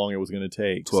realized how long it was going to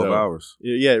take. 12 hours.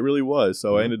 Yeah, it really was.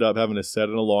 So I ended up having to set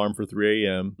an alarm for 3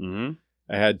 a.m. Mm-hmm.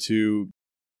 I had to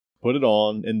put it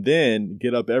on, and then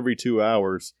get up every 2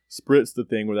 hours, spritz the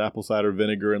thing with apple cider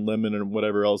vinegar and lemon and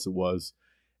whatever else it was.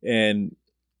 And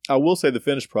I will say the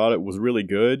finished product was really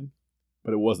good,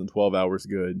 but it wasn't 12 hours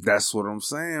good. That's what I'm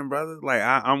saying, brother. Like,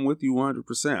 I'm with you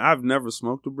 100%. I've never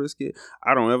smoked a brisket.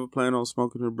 I don't ever plan on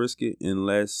smoking a brisket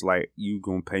unless, like, you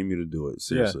going to pay me to do it.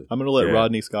 Seriously. Yeah, I'm going to let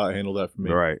Rodney Scott handle that for me.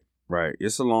 Right.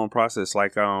 It's a long process.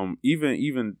 Like,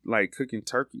 even like cooking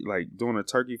turkey, like doing a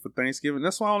turkey for Thanksgiving.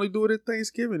 That's why I only do it at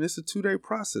Thanksgiving. It's a 2-day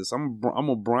process. I'm going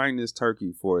to brine this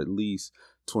turkey for at least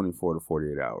 24 to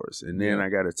 48 hours. And then I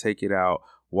got to take it out,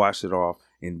 wash it off,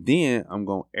 and then I'm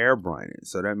going to air brine it.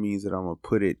 So that means that I'm going to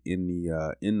put it in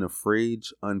the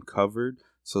fridge uncovered.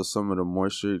 So some of the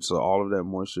moisture, so all of that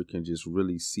moisture can just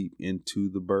really seep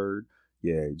into the bird.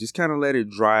 Yeah, just kind of let it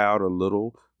dry out a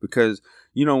little because,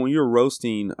 when you're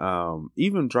roasting,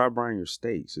 even dry brine your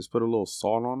steaks, just put a little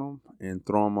salt on them and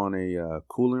throw them on a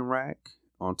cooling rack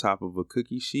on top of a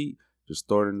cookie sheet. Just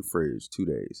throw it in the fridge 2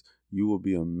 days. You will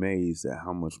be amazed at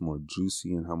how much more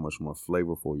juicy and how much more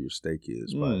flavorful your steak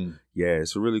is. But yeah,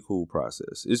 it's a really cool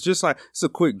process. It's just like, it's a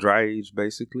quick dry age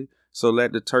basically. So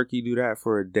let the turkey do that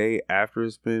for a day after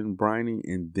it's been brining,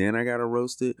 and then I got to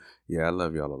roast it. Yeah, I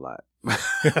love y'all a lot.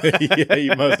 Yeah,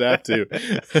 you must have to.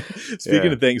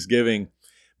 Speaking of Thanksgiving,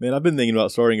 man, I've been thinking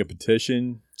about starting a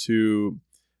petition to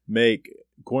make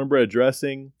cornbread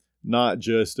dressing not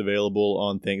just available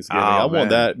on Thanksgiving. I want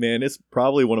that, man. It's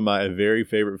probably one of my very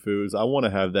favorite foods. I want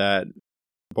to have that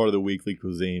part of the weekly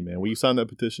cuisine, man. Will you sign that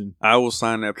petition? I will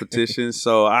sign that petition.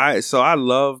 So I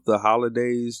love the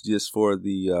holidays just for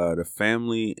the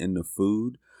family and the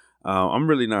food. I'm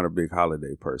really not a big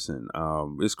holiday person.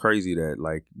 It's crazy that,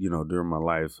 like, during my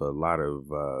life, a lot of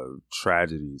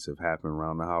tragedies have happened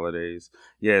around the holidays.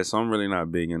 Yeah, so I'm really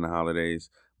not big in the holidays,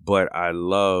 but I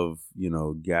love,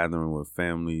 gathering with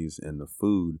families and the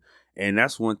food. And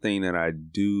that's one thing that I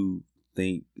do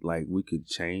think, like, we could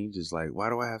change is, like, why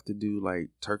do I have to do, like,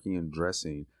 turkey and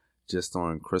dressing just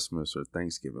on Christmas or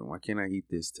Thanksgiving? Why can't I eat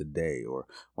this today? Or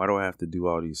why do I have to do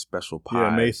all these special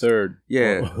pies? Yeah, May 3rd.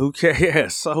 Yeah, Whoa. who cares? Yeah,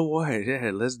 so what?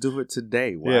 Yeah, let's do it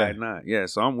today. Why Yeah. not? Yeah,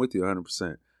 so I'm with you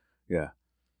 100%. Yeah.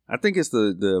 I think it's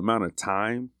the amount of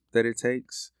time that it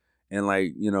takes. And,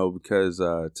 like, because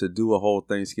to do a whole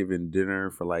Thanksgiving dinner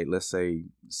for, like, let's say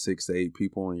 6 to 8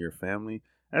 people in your family,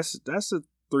 that's a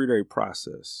 3-day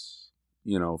process,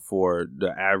 for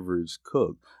the average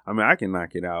cook. I mean, I can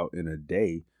knock it out in a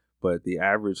day, but the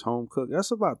average home cook,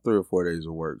 that's about 3 or 4 days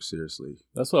of work, seriously.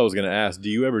 That's what I was going to ask. Do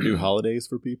you ever do holidays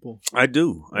for people? I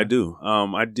do. Yeah. I do.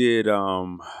 I did.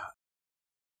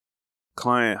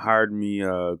 Client hired me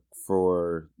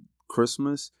for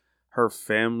Christmas. Her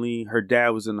family, her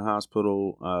dad was in the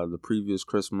hospital the previous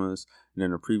Christmas. And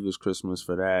then the previous Christmas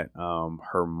for that,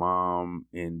 her mom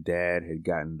and dad had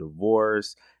gotten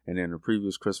divorced. And then the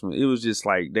previous Christmas, it was just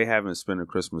like they haven't spent a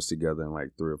Christmas together in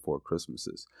like 3 or 4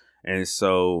 Christmases. And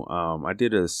so I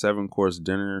did a 7-course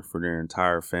dinner for their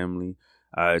entire family.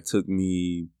 It took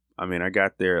me, I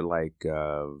got there like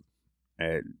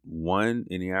at 1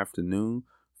 in the afternoon.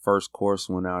 First course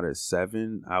went out at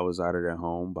 7. I was out of their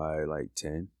home by like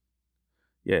 10.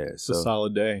 Yeah, It's a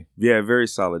solid day. Yeah, very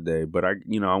solid day. But I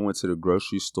went to the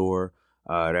grocery store.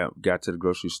 Got to the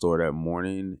grocery store that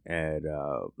morning at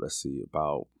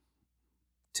about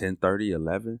 10:30,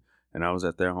 11, and I was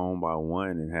at their home by 1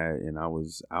 and I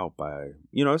was out by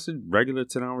it's a regular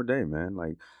 10-hour day, man.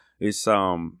 Like, it's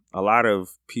a lot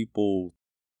of people.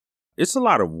 It's a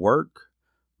lot of work,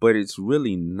 but it's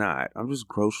really not. I'm just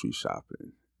grocery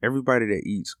shopping. Everybody that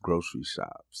eats grocery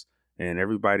shops, and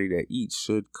everybody that eats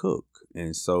should cook.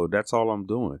 And so that's all I'm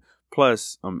doing.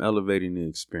 Plus, I'm elevating the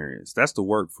experience. That's the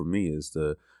work for me, is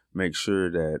to make sure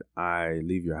that I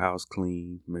leave your house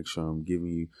clean, make sure I'm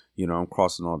giving you, I'm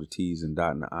crossing all the T's and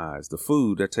dotting the I's. The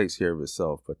food, that takes care of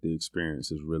itself, but the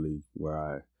experience is really where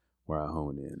I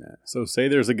hone in at. So say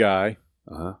there's a guy,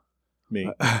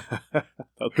 me,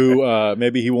 Okay. who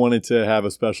maybe he wanted to have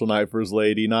a special night for his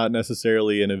lady, not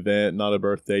necessarily an event, not a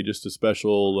birthday, just a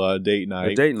special date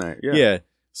night. A date night, yeah. Yeah.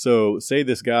 So say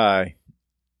this guy,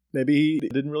 maybe he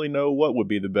didn't really know what would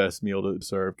be the best meal to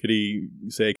serve. Could he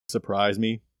say, surprise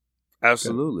me?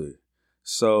 Absolutely. Okay.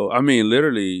 So,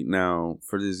 literally now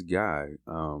for this guy,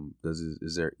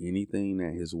 is there anything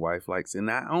that his wife likes? And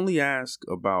I only ask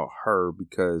about her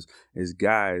because as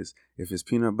guys, if it's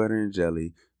peanut butter and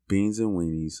jelly, beans and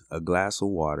weenies, a glass of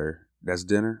water, that's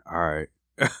dinner. All right.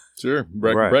 Sure.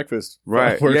 Right. Breakfast.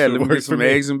 Right. Works, yeah. Let me get some me.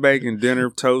 eggs and bacon,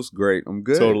 dinner, toast. Great. I'm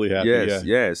good. Totally happy. Yes.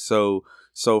 Yeah. Yeah.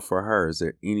 So for her, is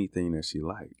there anything that she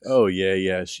likes? Oh,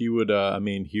 yeah. She would,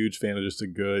 huge fan of just a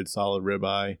good, solid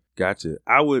ribeye. Gotcha.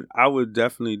 I would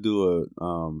definitely do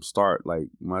a start. Like,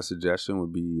 my suggestion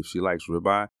would be, if she likes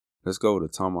ribeye, let's go with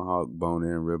a tomahawk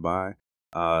bone-in ribeye.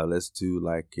 Let's do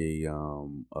like a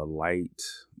light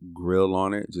grill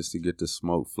on it just to get the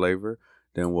smoke flavor.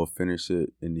 Then we'll finish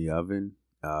it in the oven.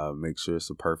 Make sure it's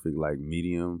a perfect like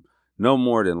medium. No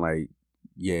more than like,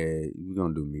 we're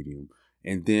gonna do medium.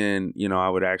 And then, I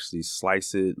would actually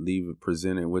slice it, leave it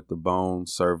presented with the bone,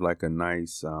 serve like a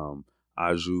nice au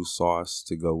jus sauce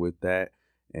to go with that.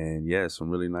 And yeah, some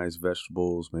really nice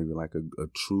vegetables, maybe like a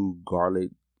true garlic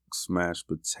smashed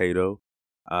potato.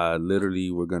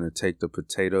 Literally, we're going to take the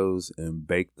potatoes and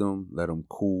bake them, let them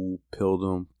cool, peel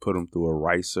them, put them through a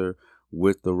ricer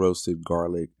with the roasted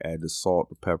garlic, add the salt,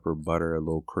 the pepper, butter, a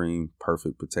little cream,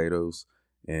 perfect potatoes,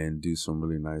 and do some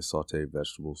really nice sauteed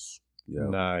vegetables. Yeah.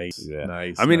 Nice. Yeah.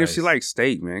 Nice. If she likes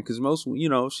steak, man, because most,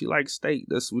 if she likes steak,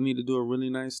 we need to do a really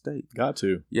nice steak. Got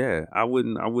to. Yeah. I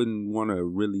wouldn't want to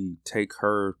really take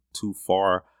her too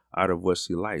far out of what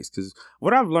she likes. Because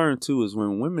what I've learned too is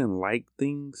when women like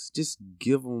things, just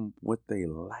give them what they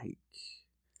like.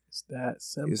 It's that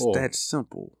simple. It's that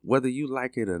simple. Whether you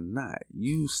like it or not,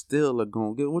 you still are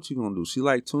going to get, what you going to do? She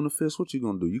like tuna fish. What you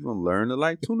going to do? You going to learn to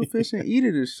like tuna fish and eat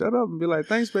it and shut up and be like,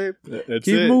 thanks, babe. That's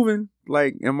Keep it. moving.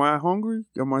 Like, am I hungry?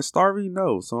 Am I starving?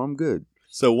 No. So I'm good.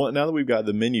 Now that we've got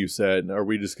the menu set, are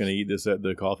we just going to eat this at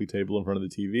the coffee table in front of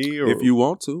the TV? Or? If you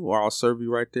want to, or I'll serve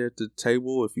you right there at the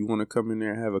table. If you want to come in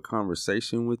there and have a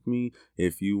conversation with me,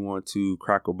 if you want to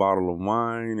crack a bottle of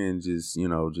wine and just,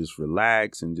 just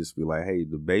relax and just be like, hey,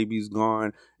 the baby's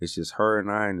gone. It's just her and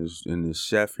I and this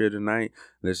chef here tonight.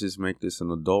 Let's just make this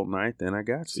an adult night. Then I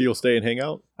got you. So you'll stay and hang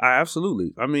out?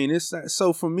 Absolutely. I mean, it's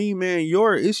so for me, man,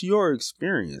 it's your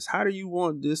experience. How do you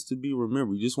want this to be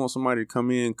remembered? You just want somebody to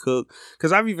come in, cook?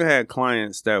 Because I've even had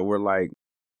clients that were like,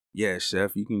 yeah,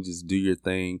 chef, you can just do your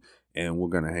thing and we're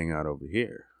going to hang out over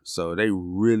here. So they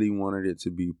really wanted it to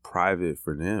be private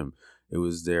for them. It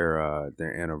was their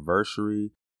anniversary.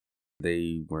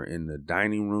 They were in the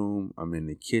dining room. I'm in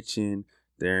the kitchen.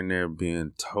 They're in there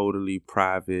being totally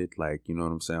private. Like, you know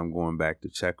what I'm saying? I'm going back to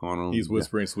check on them. He's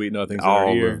whispering sweet nothings.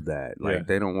 All of that. Like,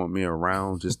 They don't want me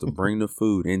around just to bring the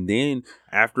food. And then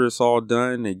after it's all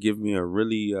done, they give me a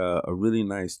really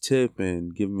nice tip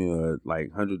and give me a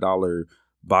 $100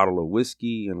 bottle of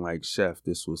whiskey and like, chef,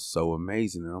 this was so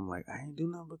amazing. And I'm like, I ain't do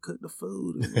nothing but cook the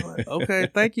food. And I'm like, okay,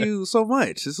 thank you so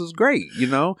much. This was great,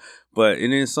 But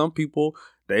and then some people,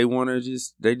 they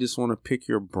just want to pick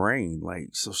your brain. Like,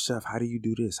 so chef, how do you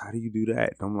do this? How do you do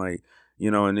that? And I'm like,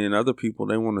 and then other people,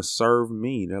 they want to serve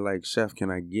me. They're like, chef,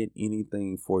 can I get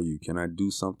anything for you? Can I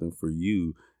do something for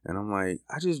you? And I'm like,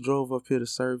 I just drove up here to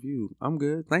serve you. I'm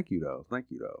good. Thank you though.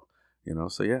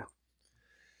 So yeah.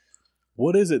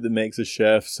 What is it that makes a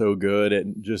chef so good at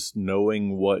just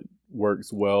knowing what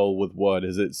works well with what?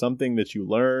 Is it something that you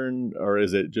learn, or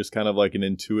is it just kind of like an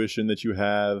intuition that you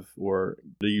have, or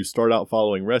do you start out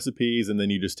following recipes and then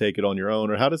you just take it on your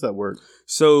own, or how does that work?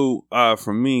 So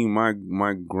for me, my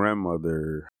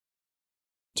grandmother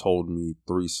told me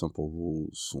 3 simple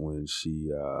rules when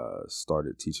she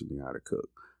started teaching me how to cook.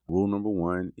 Rule number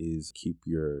 1 is keep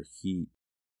your heat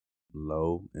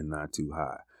low and not too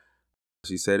high.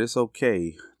 She said it's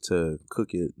okay to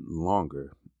cook it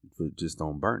longer, but just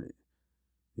don't burn it.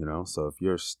 So if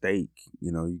your steak,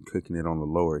 you're cooking it on a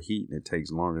lower heat and it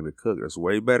takes longer to cook, it's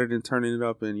way better than turning it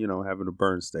up and, having a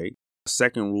burnt steak.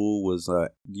 Second rule was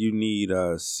you need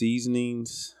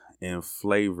seasonings and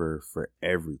flavor for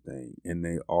everything, and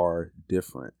they are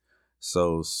different.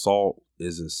 So salt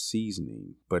is a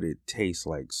seasoning, but it tastes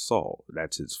like salt.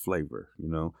 That's its flavor,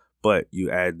 But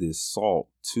you add this salt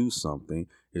to something,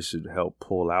 it should help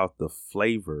pull out the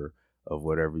flavor of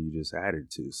whatever you just added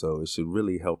to. So it should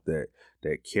really help that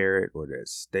carrot or that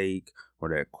steak or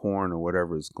that corn or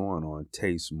whatever is going on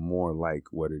taste more like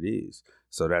what it is.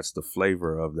 So that's the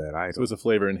flavor of that item. So it's a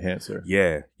flavor enhancer.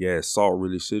 Yeah. Salt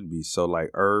really should be. So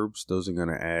like herbs, those are going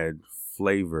to add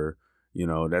flavor.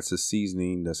 That's a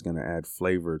seasoning that's going to add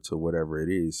flavor to whatever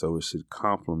it is. So it should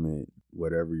complement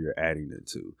whatever you're adding it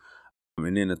to.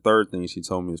 And then the third thing she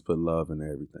told me is put love in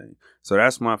everything. So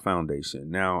that's my foundation.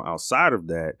 Now, outside of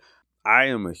that, I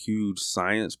am a huge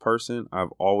science person.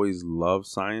 I've always loved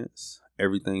science,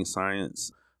 everything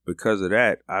science. Because of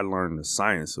that, I learned the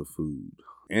science of food.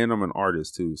 And I'm an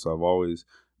artist too. So I've always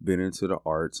been into the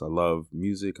arts. I love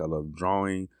music. I love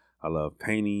drawing. I love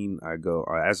painting.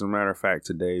 As a matter of fact,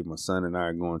 today, my son and I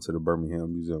are going to the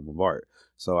Birmingham Museum of Art.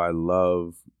 So I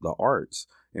love the arts.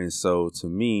 And so to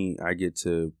me, I get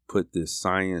to put this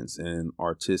science and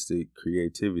artistic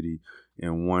creativity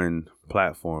in one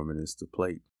platform, and it's the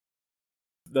plate.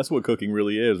 That's what cooking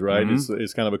really is, right? Mm-hmm.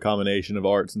 It's kind of a combination of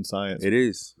arts and science. It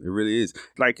is. It really is.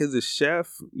 Like, as a chef,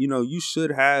 you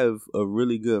should have a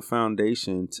really good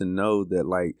foundation to know that,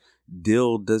 like,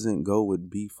 dill doesn't go with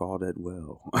beef all that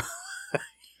well.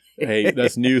 Hey,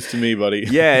 that's news to me, buddy.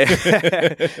 Yeah.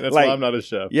 That's why I'm not a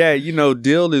chef. Yeah,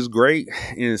 dill is great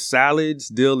in salads.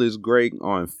 Dill is great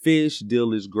on fish.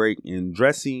 Dill is great in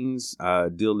dressings.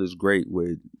 Dill is great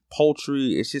with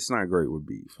poultry. It's just not great with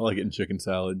beef. I like it in chicken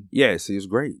salad. Yeah, see, it's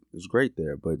great. It's great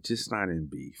there, but just not in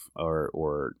beef.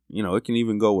 Or it can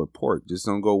even go with pork. Just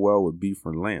don't go well with beef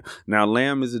or lamb. Now,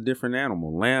 lamb is a different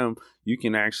animal. Lamb, you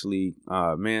can actually,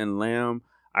 lamb,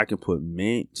 I can put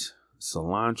mint,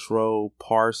 cilantro,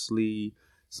 parsley,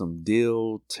 some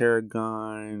dill,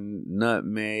 tarragon,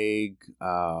 nutmeg,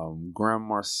 garam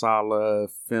masala,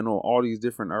 fennel, all these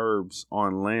different herbs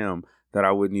on lamb that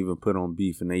I wouldn't even put on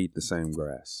beef, and they eat the same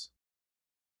grass.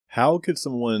 How could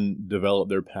someone develop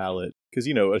their palate? Because,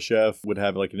 a chef would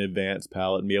have like an advanced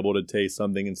palate and be able to taste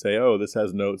something and say, oh, this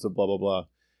has notes of blah, blah, blah.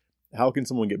 How can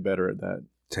someone get better at that?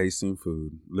 Tasting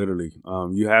food, literally.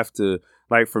 You have to,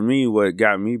 like, for me, what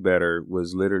got me better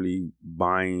was literally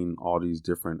buying all these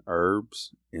different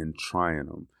herbs and trying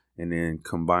them, and then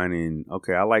combining.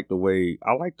 Okay, I like the way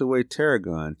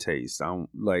tarragon tastes. I'm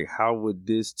like, how would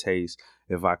this taste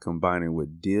if I combine it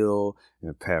with dill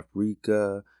and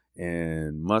paprika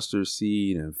and mustard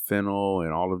seed and fennel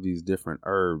and all of these different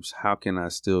herbs, how can I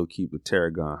still keep the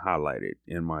tarragon highlighted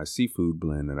in my seafood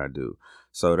blend that I do?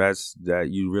 So that's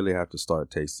that. You really have to start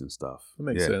tasting stuff. That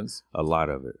makes sense. A lot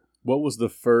of it. What was the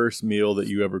first meal that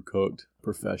you ever cooked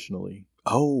professionally?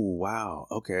 Oh, wow.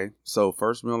 Okay. So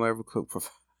first meal I ever cooked for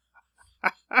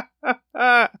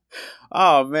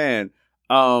oh man.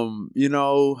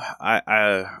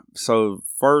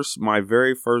 My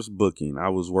very first booking, I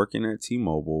was working at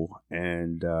T-Mobile,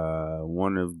 and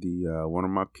one of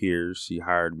my peers, she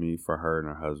hired me for her and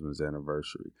her husband's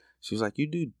anniversary. She was like,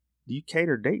 you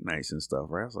cater date nights and stuff,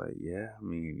 right? I was like, yeah, I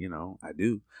mean, I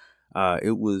do.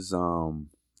 It was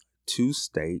 2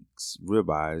 steaks,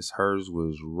 ribeyes. Hers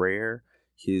was rare,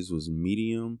 his was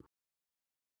medium.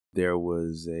 There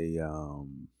was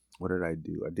what did I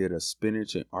do? I did a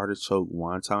spinach and artichoke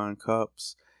wonton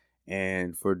cups.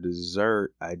 And for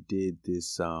dessert, I did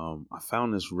this, I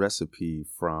found this recipe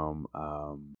from,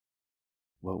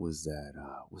 what was that?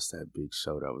 What's that big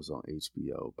show that was on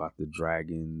HBO about the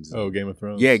dragons? Oh, Game of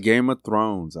Thrones. Yeah, Game of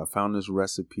Thrones. I found this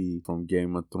recipe from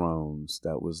Game of Thrones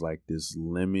that was like this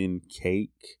lemon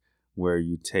cake where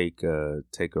you take a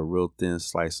real thin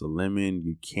slice of lemon,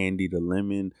 you candy the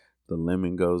lemon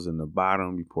goes in the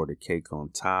bottom, you pour the cake on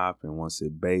top, and once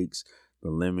it bakes, the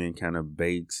lemon kind of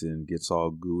bakes and gets all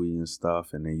gooey and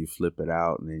stuff, and then you flip it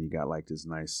out, and then you got like this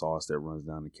nice sauce that runs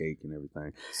down the cake and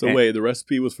everything. So wait, the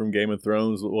recipe was from Game of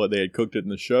Thrones? What, they had cooked it in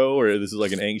the show, or this is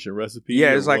like an ancient recipe?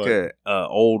 Yeah, it's like a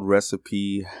old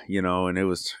recipe, and it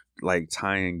was like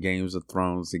tying Games of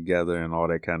Thrones together and all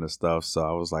that kind of stuff. So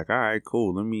I was like, all right,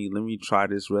 cool. Let me try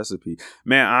this recipe.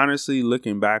 Man, honestly,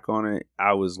 looking back on it,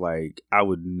 I was like, I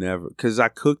would never, because I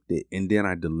cooked it and then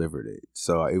I delivered it.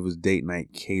 So it was date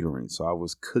night catering. So I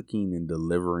was cooking and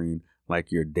delivering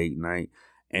like your date night.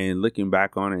 And looking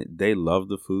back on it, they loved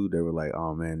the food. They were like,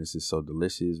 oh man, this is so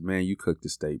delicious. Man, you cooked the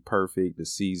steak perfect, the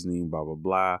seasoning, blah, blah,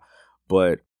 blah.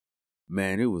 But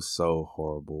man, it was so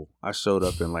horrible. I showed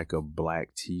up in like a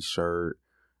black t-shirt.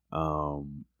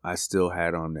 I still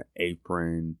had on the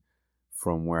apron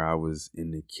from where I was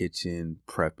in the kitchen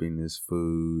prepping this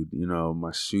food.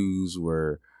 My shoes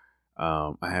were,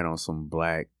 I had on some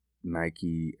black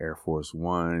Nike Air Force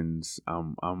Ones.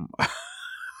 I'm oh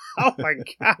my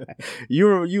God.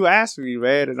 You asked me,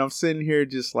 man, and I'm sitting here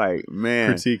just like,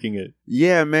 man. Critiquing it.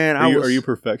 Yeah, man. Are you a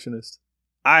perfectionist?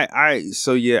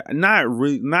 So yeah,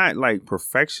 not like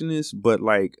perfectionist, but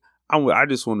like I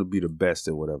just want to be the best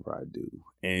at whatever I do.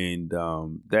 And I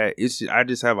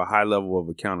just have a high level of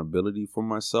accountability for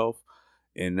myself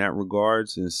in that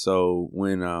regards. And so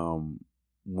when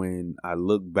I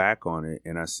look back on it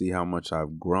and I see how much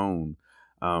I've grown,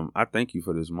 I thank you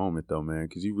for this moment though, man,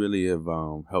 because you really have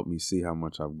helped me see how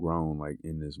much I've grown like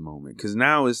in this moment. Because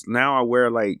now I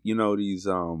wear like, these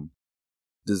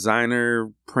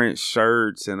designer print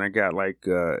shirts, and I got like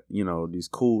these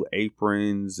cool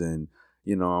aprons, and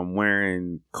I'm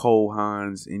wearing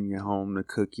Kohans in your home to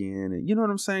cook in, and you know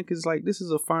what I'm saying, because like this is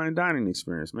a fine dining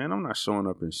experience, man. I'm not showing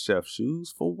up in chef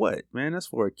shoes for what, man. That's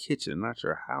for a kitchen, not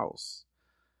your house.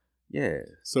 Yeah.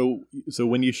 So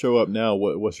when you show up now,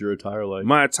 what's your attire like?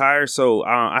 My attire, so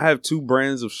I have 2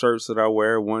 brands of shirts that I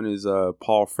wear. One is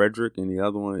Paul Frederick, and the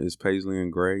other one is Paisley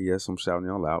and Gray. Yes, I'm shouting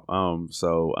y'all out. I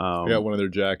got one of their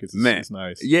jackets. Man, it's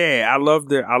nice. Yeah, I love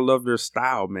their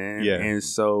style, man. Yeah. And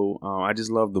so I just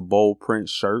love the bold print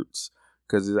shirts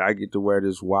because I get to wear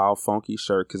this wild, funky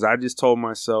shirt. Because I just told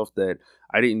myself that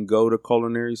I didn't go to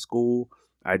culinary school.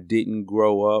 I didn't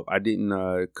grow up. I didn't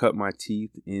cut my teeth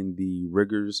in the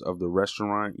rigors of the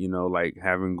restaurant, like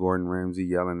having Gordon Ramsay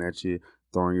yelling at you,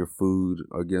 throwing your food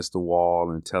against the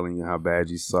wall and telling you how bad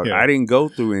you suck. Yeah. I didn't go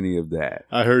through any of that.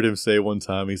 I heard him say one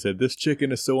time, he said, this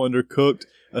chicken is so undercooked,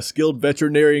 a skilled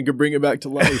veterinarian could bring it back to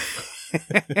life.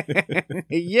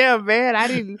 Yeah, man, I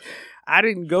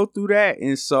didn't go through that.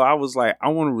 And so I was like, I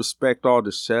want to respect all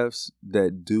the chefs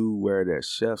that do wear that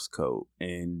chef's coat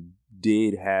and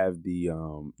did have the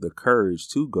courage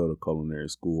to go to culinary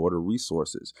school or the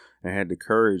resources and had the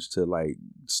courage to like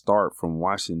start from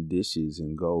washing dishes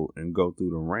and go through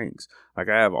the ranks. Like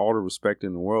I have all the respect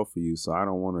in the world for you, so I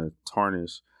don't want to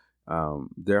tarnish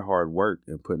their hard work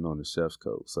and putting on the chef's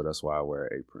coat. So that's why I wear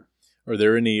an apron. Are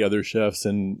there any other chefs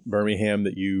in Birmingham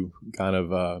that you kind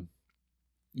of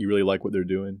you really like what they're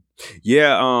doing?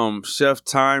 Yeah, Chef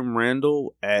Time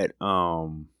Randall at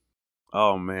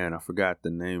oh man, I forgot the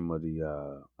name of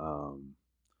the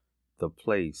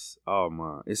place. Oh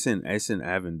man, it's in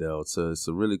Avondale. So it's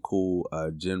a really cool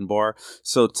gin bar.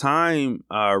 So Time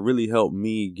really helped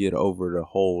me get over the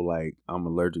whole like I'm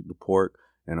allergic to pork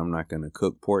and I'm not gonna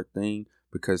cook pork thing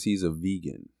because he's a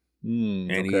vegan.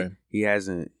 and Okay. he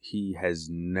has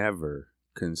never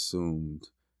consumed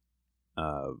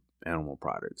animal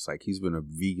products. Like, he's been a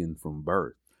vegan from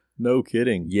birth. No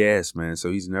kidding. Yes, man.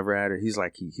 So he's never had it. He's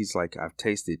like, I've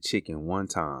tasted chicken one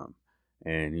time,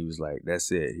 and he was like,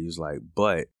 that's it. He was like,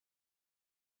 but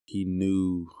he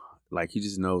knew, like, he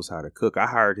just knows how to cook. I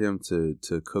hired him to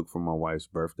cook for my wife's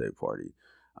birthday party.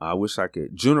 I wish I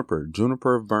could. Juniper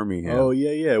of Birmingham. Oh,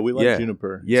 yeah. We like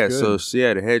Juniper. It's Yeah, good. so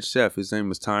the head chef, his name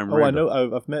is Time Oh, Randall. I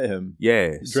know. I've met him.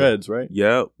 Yeah. Dreads, right?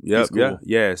 Yep. He's cool.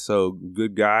 Yeah. So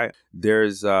good guy.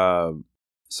 There's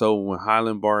so when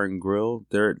Highland Bar and Grill,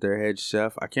 their head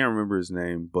chef, I can't remember his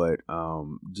name, but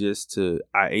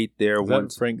I ate there Is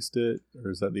once. that Frank Stitt,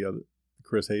 or is that the other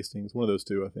Chris Hastings? One of those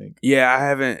two, I think. Yeah, I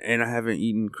haven't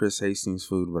eaten Chris Hastings'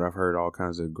 food, but I've heard all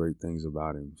kinds of great things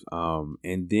about him.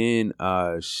 And then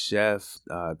Chef,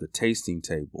 the Tasting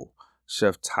Table,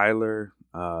 Chef Tyler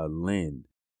Lynn.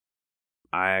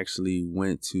 I actually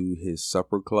went to his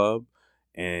supper club,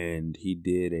 and he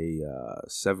did a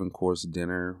 7-course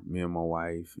dinner, me and my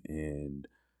wife, and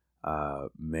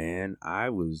man, I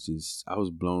was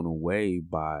blown away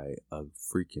by a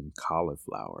freaking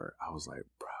cauliflower. I was like,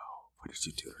 bro, what did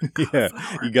you do? Yeah,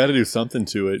 you got to do something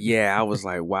to it. Yeah, I was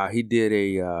like, wow. He did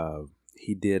a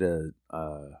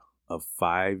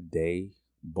 5-day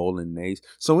bolognese.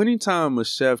 So anytime a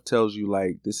chef tells you,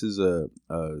 like, this is a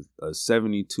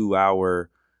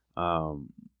 72-hour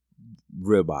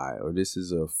ribeye, or this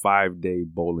is a 5-day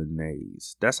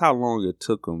bolognese, that's how long it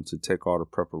took them to take all the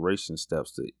preparation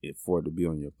steps for it to be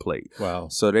on your plate. Wow.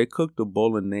 So they cooked the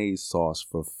bolognese sauce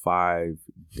for 5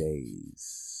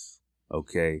 days.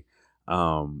 Okay.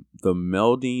 The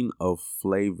melding of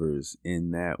flavors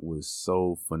in that was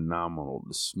so phenomenal.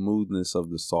 The smoothness of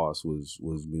the sauce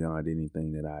was beyond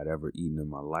anything that I had ever eaten in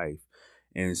my life.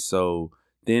 And so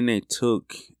then they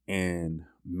took and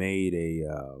made a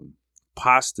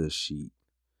pasta sheet,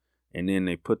 and then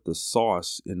they put the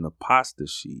sauce in the pasta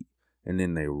sheet, and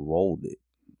then they rolled it.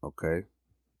 Okay,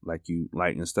 like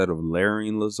instead of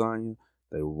layering lasagna,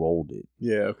 they rolled it.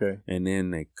 Yeah, okay. And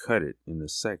then they cut it into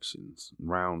sections,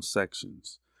 round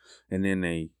sections. And then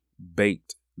they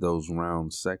baked those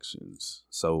round sections.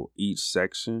 So each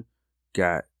section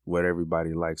got what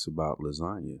everybody likes about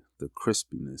lasagna, the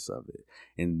crispiness of it.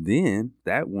 And then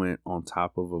that went on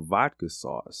top of a vodka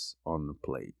sauce on the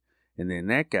plate. And then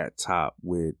that got topped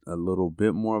with a little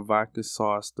bit more vodka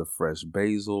sauce, the fresh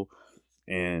basil,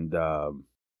 and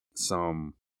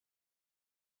some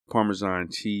Parmesan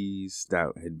cheese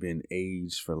that had been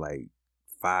aged for like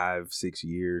 5-6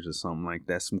 years or something like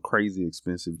that. Some crazy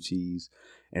expensive cheese.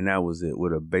 And that was it,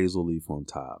 with a basil leaf on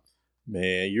top.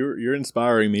 Man, you're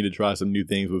inspiring me to try some new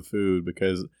things with food,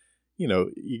 because, you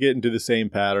know, you get into the same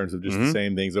patterns of just the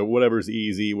same things, or whatever's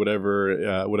easy,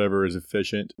 whatever is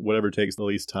efficient, whatever takes the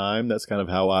least time. That's kind of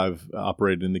how I've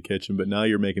operated in the kitchen. But now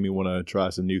you're making me want to try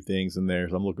some new things in there,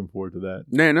 so I'm looking forward to that.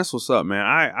 Man, that's what's up, man.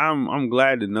 I'm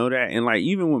glad to know that. And like,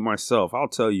 even with myself, I'll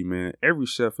tell you, man, every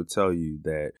chef will tell you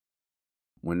that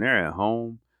when they're at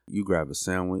home, you grab a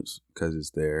sandwich because it's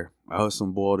there. I have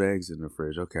some boiled eggs in the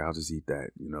fridge. Okay, I'll just eat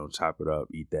that. You know, chop it up,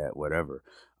 eat that, whatever.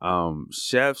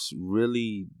 Chefs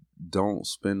really don't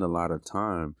spend a lot of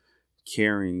time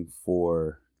caring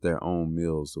for their own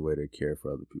meals the way they care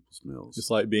for other people's meals.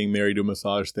 Just like being married to a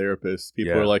massage therapist.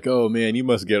 People Yeah. are like, oh, man, you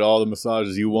must get all the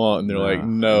massages you want. And they're like,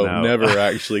 No. no, never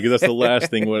actually. Because that's the last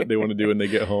thing they want to do when they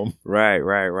get home. Right.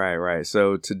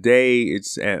 So today,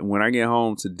 when I get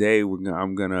home today,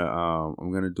 I'm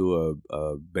gonna do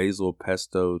a basil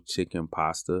pesto chicken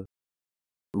pasta.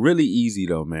 Really easy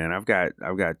though, man. I've got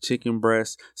chicken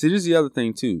breasts. See, this is the other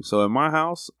thing too. So in my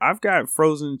house, I've got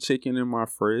frozen chicken in my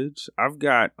fridge. I've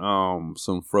got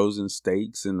some frozen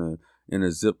steaks in a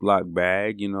Ziploc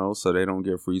bag, you know, so they don't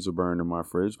get freezer burned in my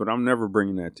fridge. But I'm never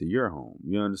bringing that to your home.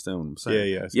 You understand what I'm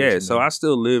saying? Yeah. Yeah. So I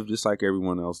still live just like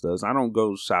everyone else does. I don't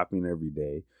go shopping every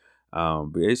day,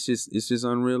 but it's just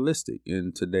unrealistic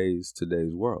in today's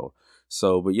world.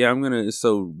 So, but yeah,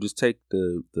 just take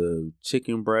the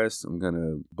chicken breast. I'm going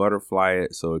to butterfly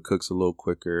it so it cooks a little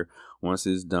quicker. Once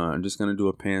it's done, I'm just going to do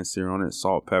a pan sear on it,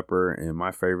 salt, pepper, and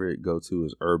my favorite go-to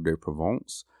is herb de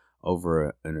Provence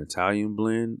over an Italian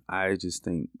blend. I just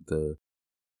think the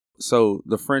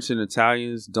French and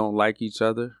Italians don't like each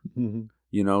other. Mm-hmm.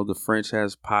 You know, the French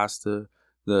has pasta.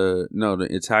 The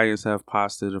Italians have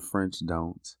pasta. The French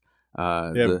don't.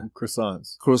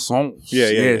 Croissants. Croissants.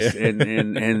 Yeah. And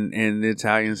the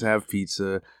Italians have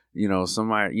pizza, you know,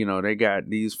 somebody, you know, they got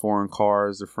these foreign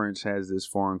cars. The French has this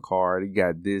foreign car. They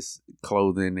got this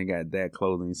clothing. They got that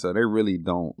clothing. So they really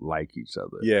don't like each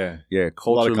other. Yeah. Yeah. A lot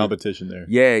Culturally, of competition there.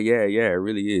 yeah. It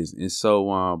really is. And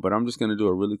so, but I'm just going to do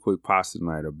a really quick pasta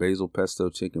tonight, a basil pesto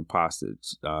chicken pasta,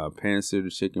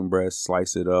 pan-seared chicken breast,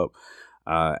 slice it up,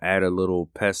 add a little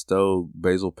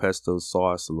basil pesto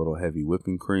sauce, a little heavy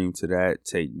whipping cream to that,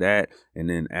 take that, and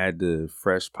then add the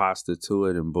fresh pasta to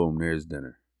it, and boom, there's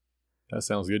dinner. That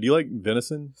sounds good. Do you like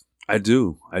venison? I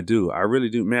do. I really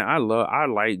do. Man, I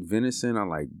like venison. I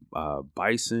like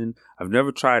bison. I've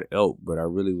never tried elk, but I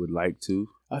really would like to.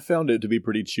 I found it to be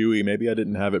pretty chewy. Maybe I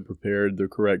didn't have it prepared the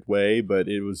correct way, but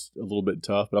it was a little bit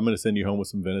tough. But I'm going to send you home with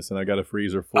some venison. I got a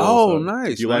freezer full. Oh, so nice,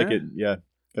 if you man. like it, yeah,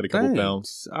 got a couple Thanks.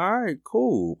 pounds. All right,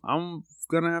 cool. I'm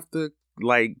going to have to,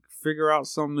 like, figure out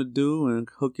something to do and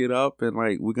hook it up, and,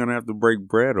 like, we're going to have to break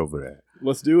bread over that.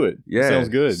 Let's do it. Yeah. Sounds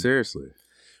good. Seriously.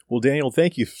 Well, Daniel,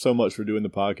 thank you so much for doing the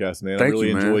podcast, man. I Thank really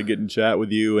you, man. enjoyed getting to chat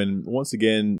with you. And once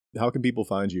again, how can people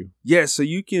find you? Yeah, so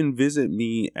you can visit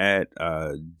me at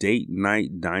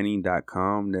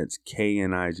datenightdining.com. That's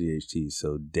KNIGHT.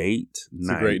 So date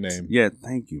night. a great name. Yeah,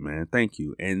 thank you, man. Thank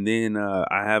you. And then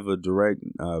I have a direct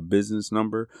business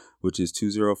number, which is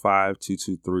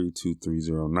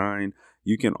 205-223-2309.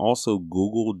 You can also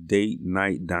Google Date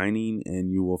Night Dining,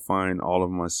 and you will find all of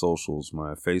my socials,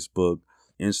 my Facebook,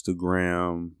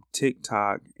 Instagram,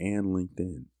 TikTok, and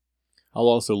LinkedIn. I'll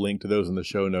also link to those in the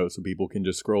show notes so people can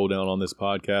just scroll down on this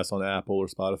podcast on Apple or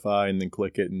Spotify and then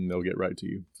click it and they'll get right to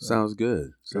you. So, Sounds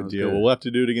good. good deal. We'll have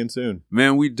to do it again soon.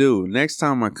 Man, we do. Next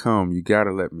time I come, you got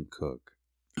to let me cook.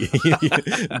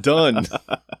 Done.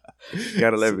 Got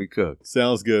to let me cook.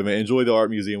 Sounds good, man. Enjoy the art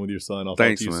museum with your son. I'll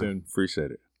Thanks, talk to you man. soon. Appreciate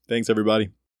it. Thanks,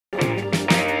 everybody.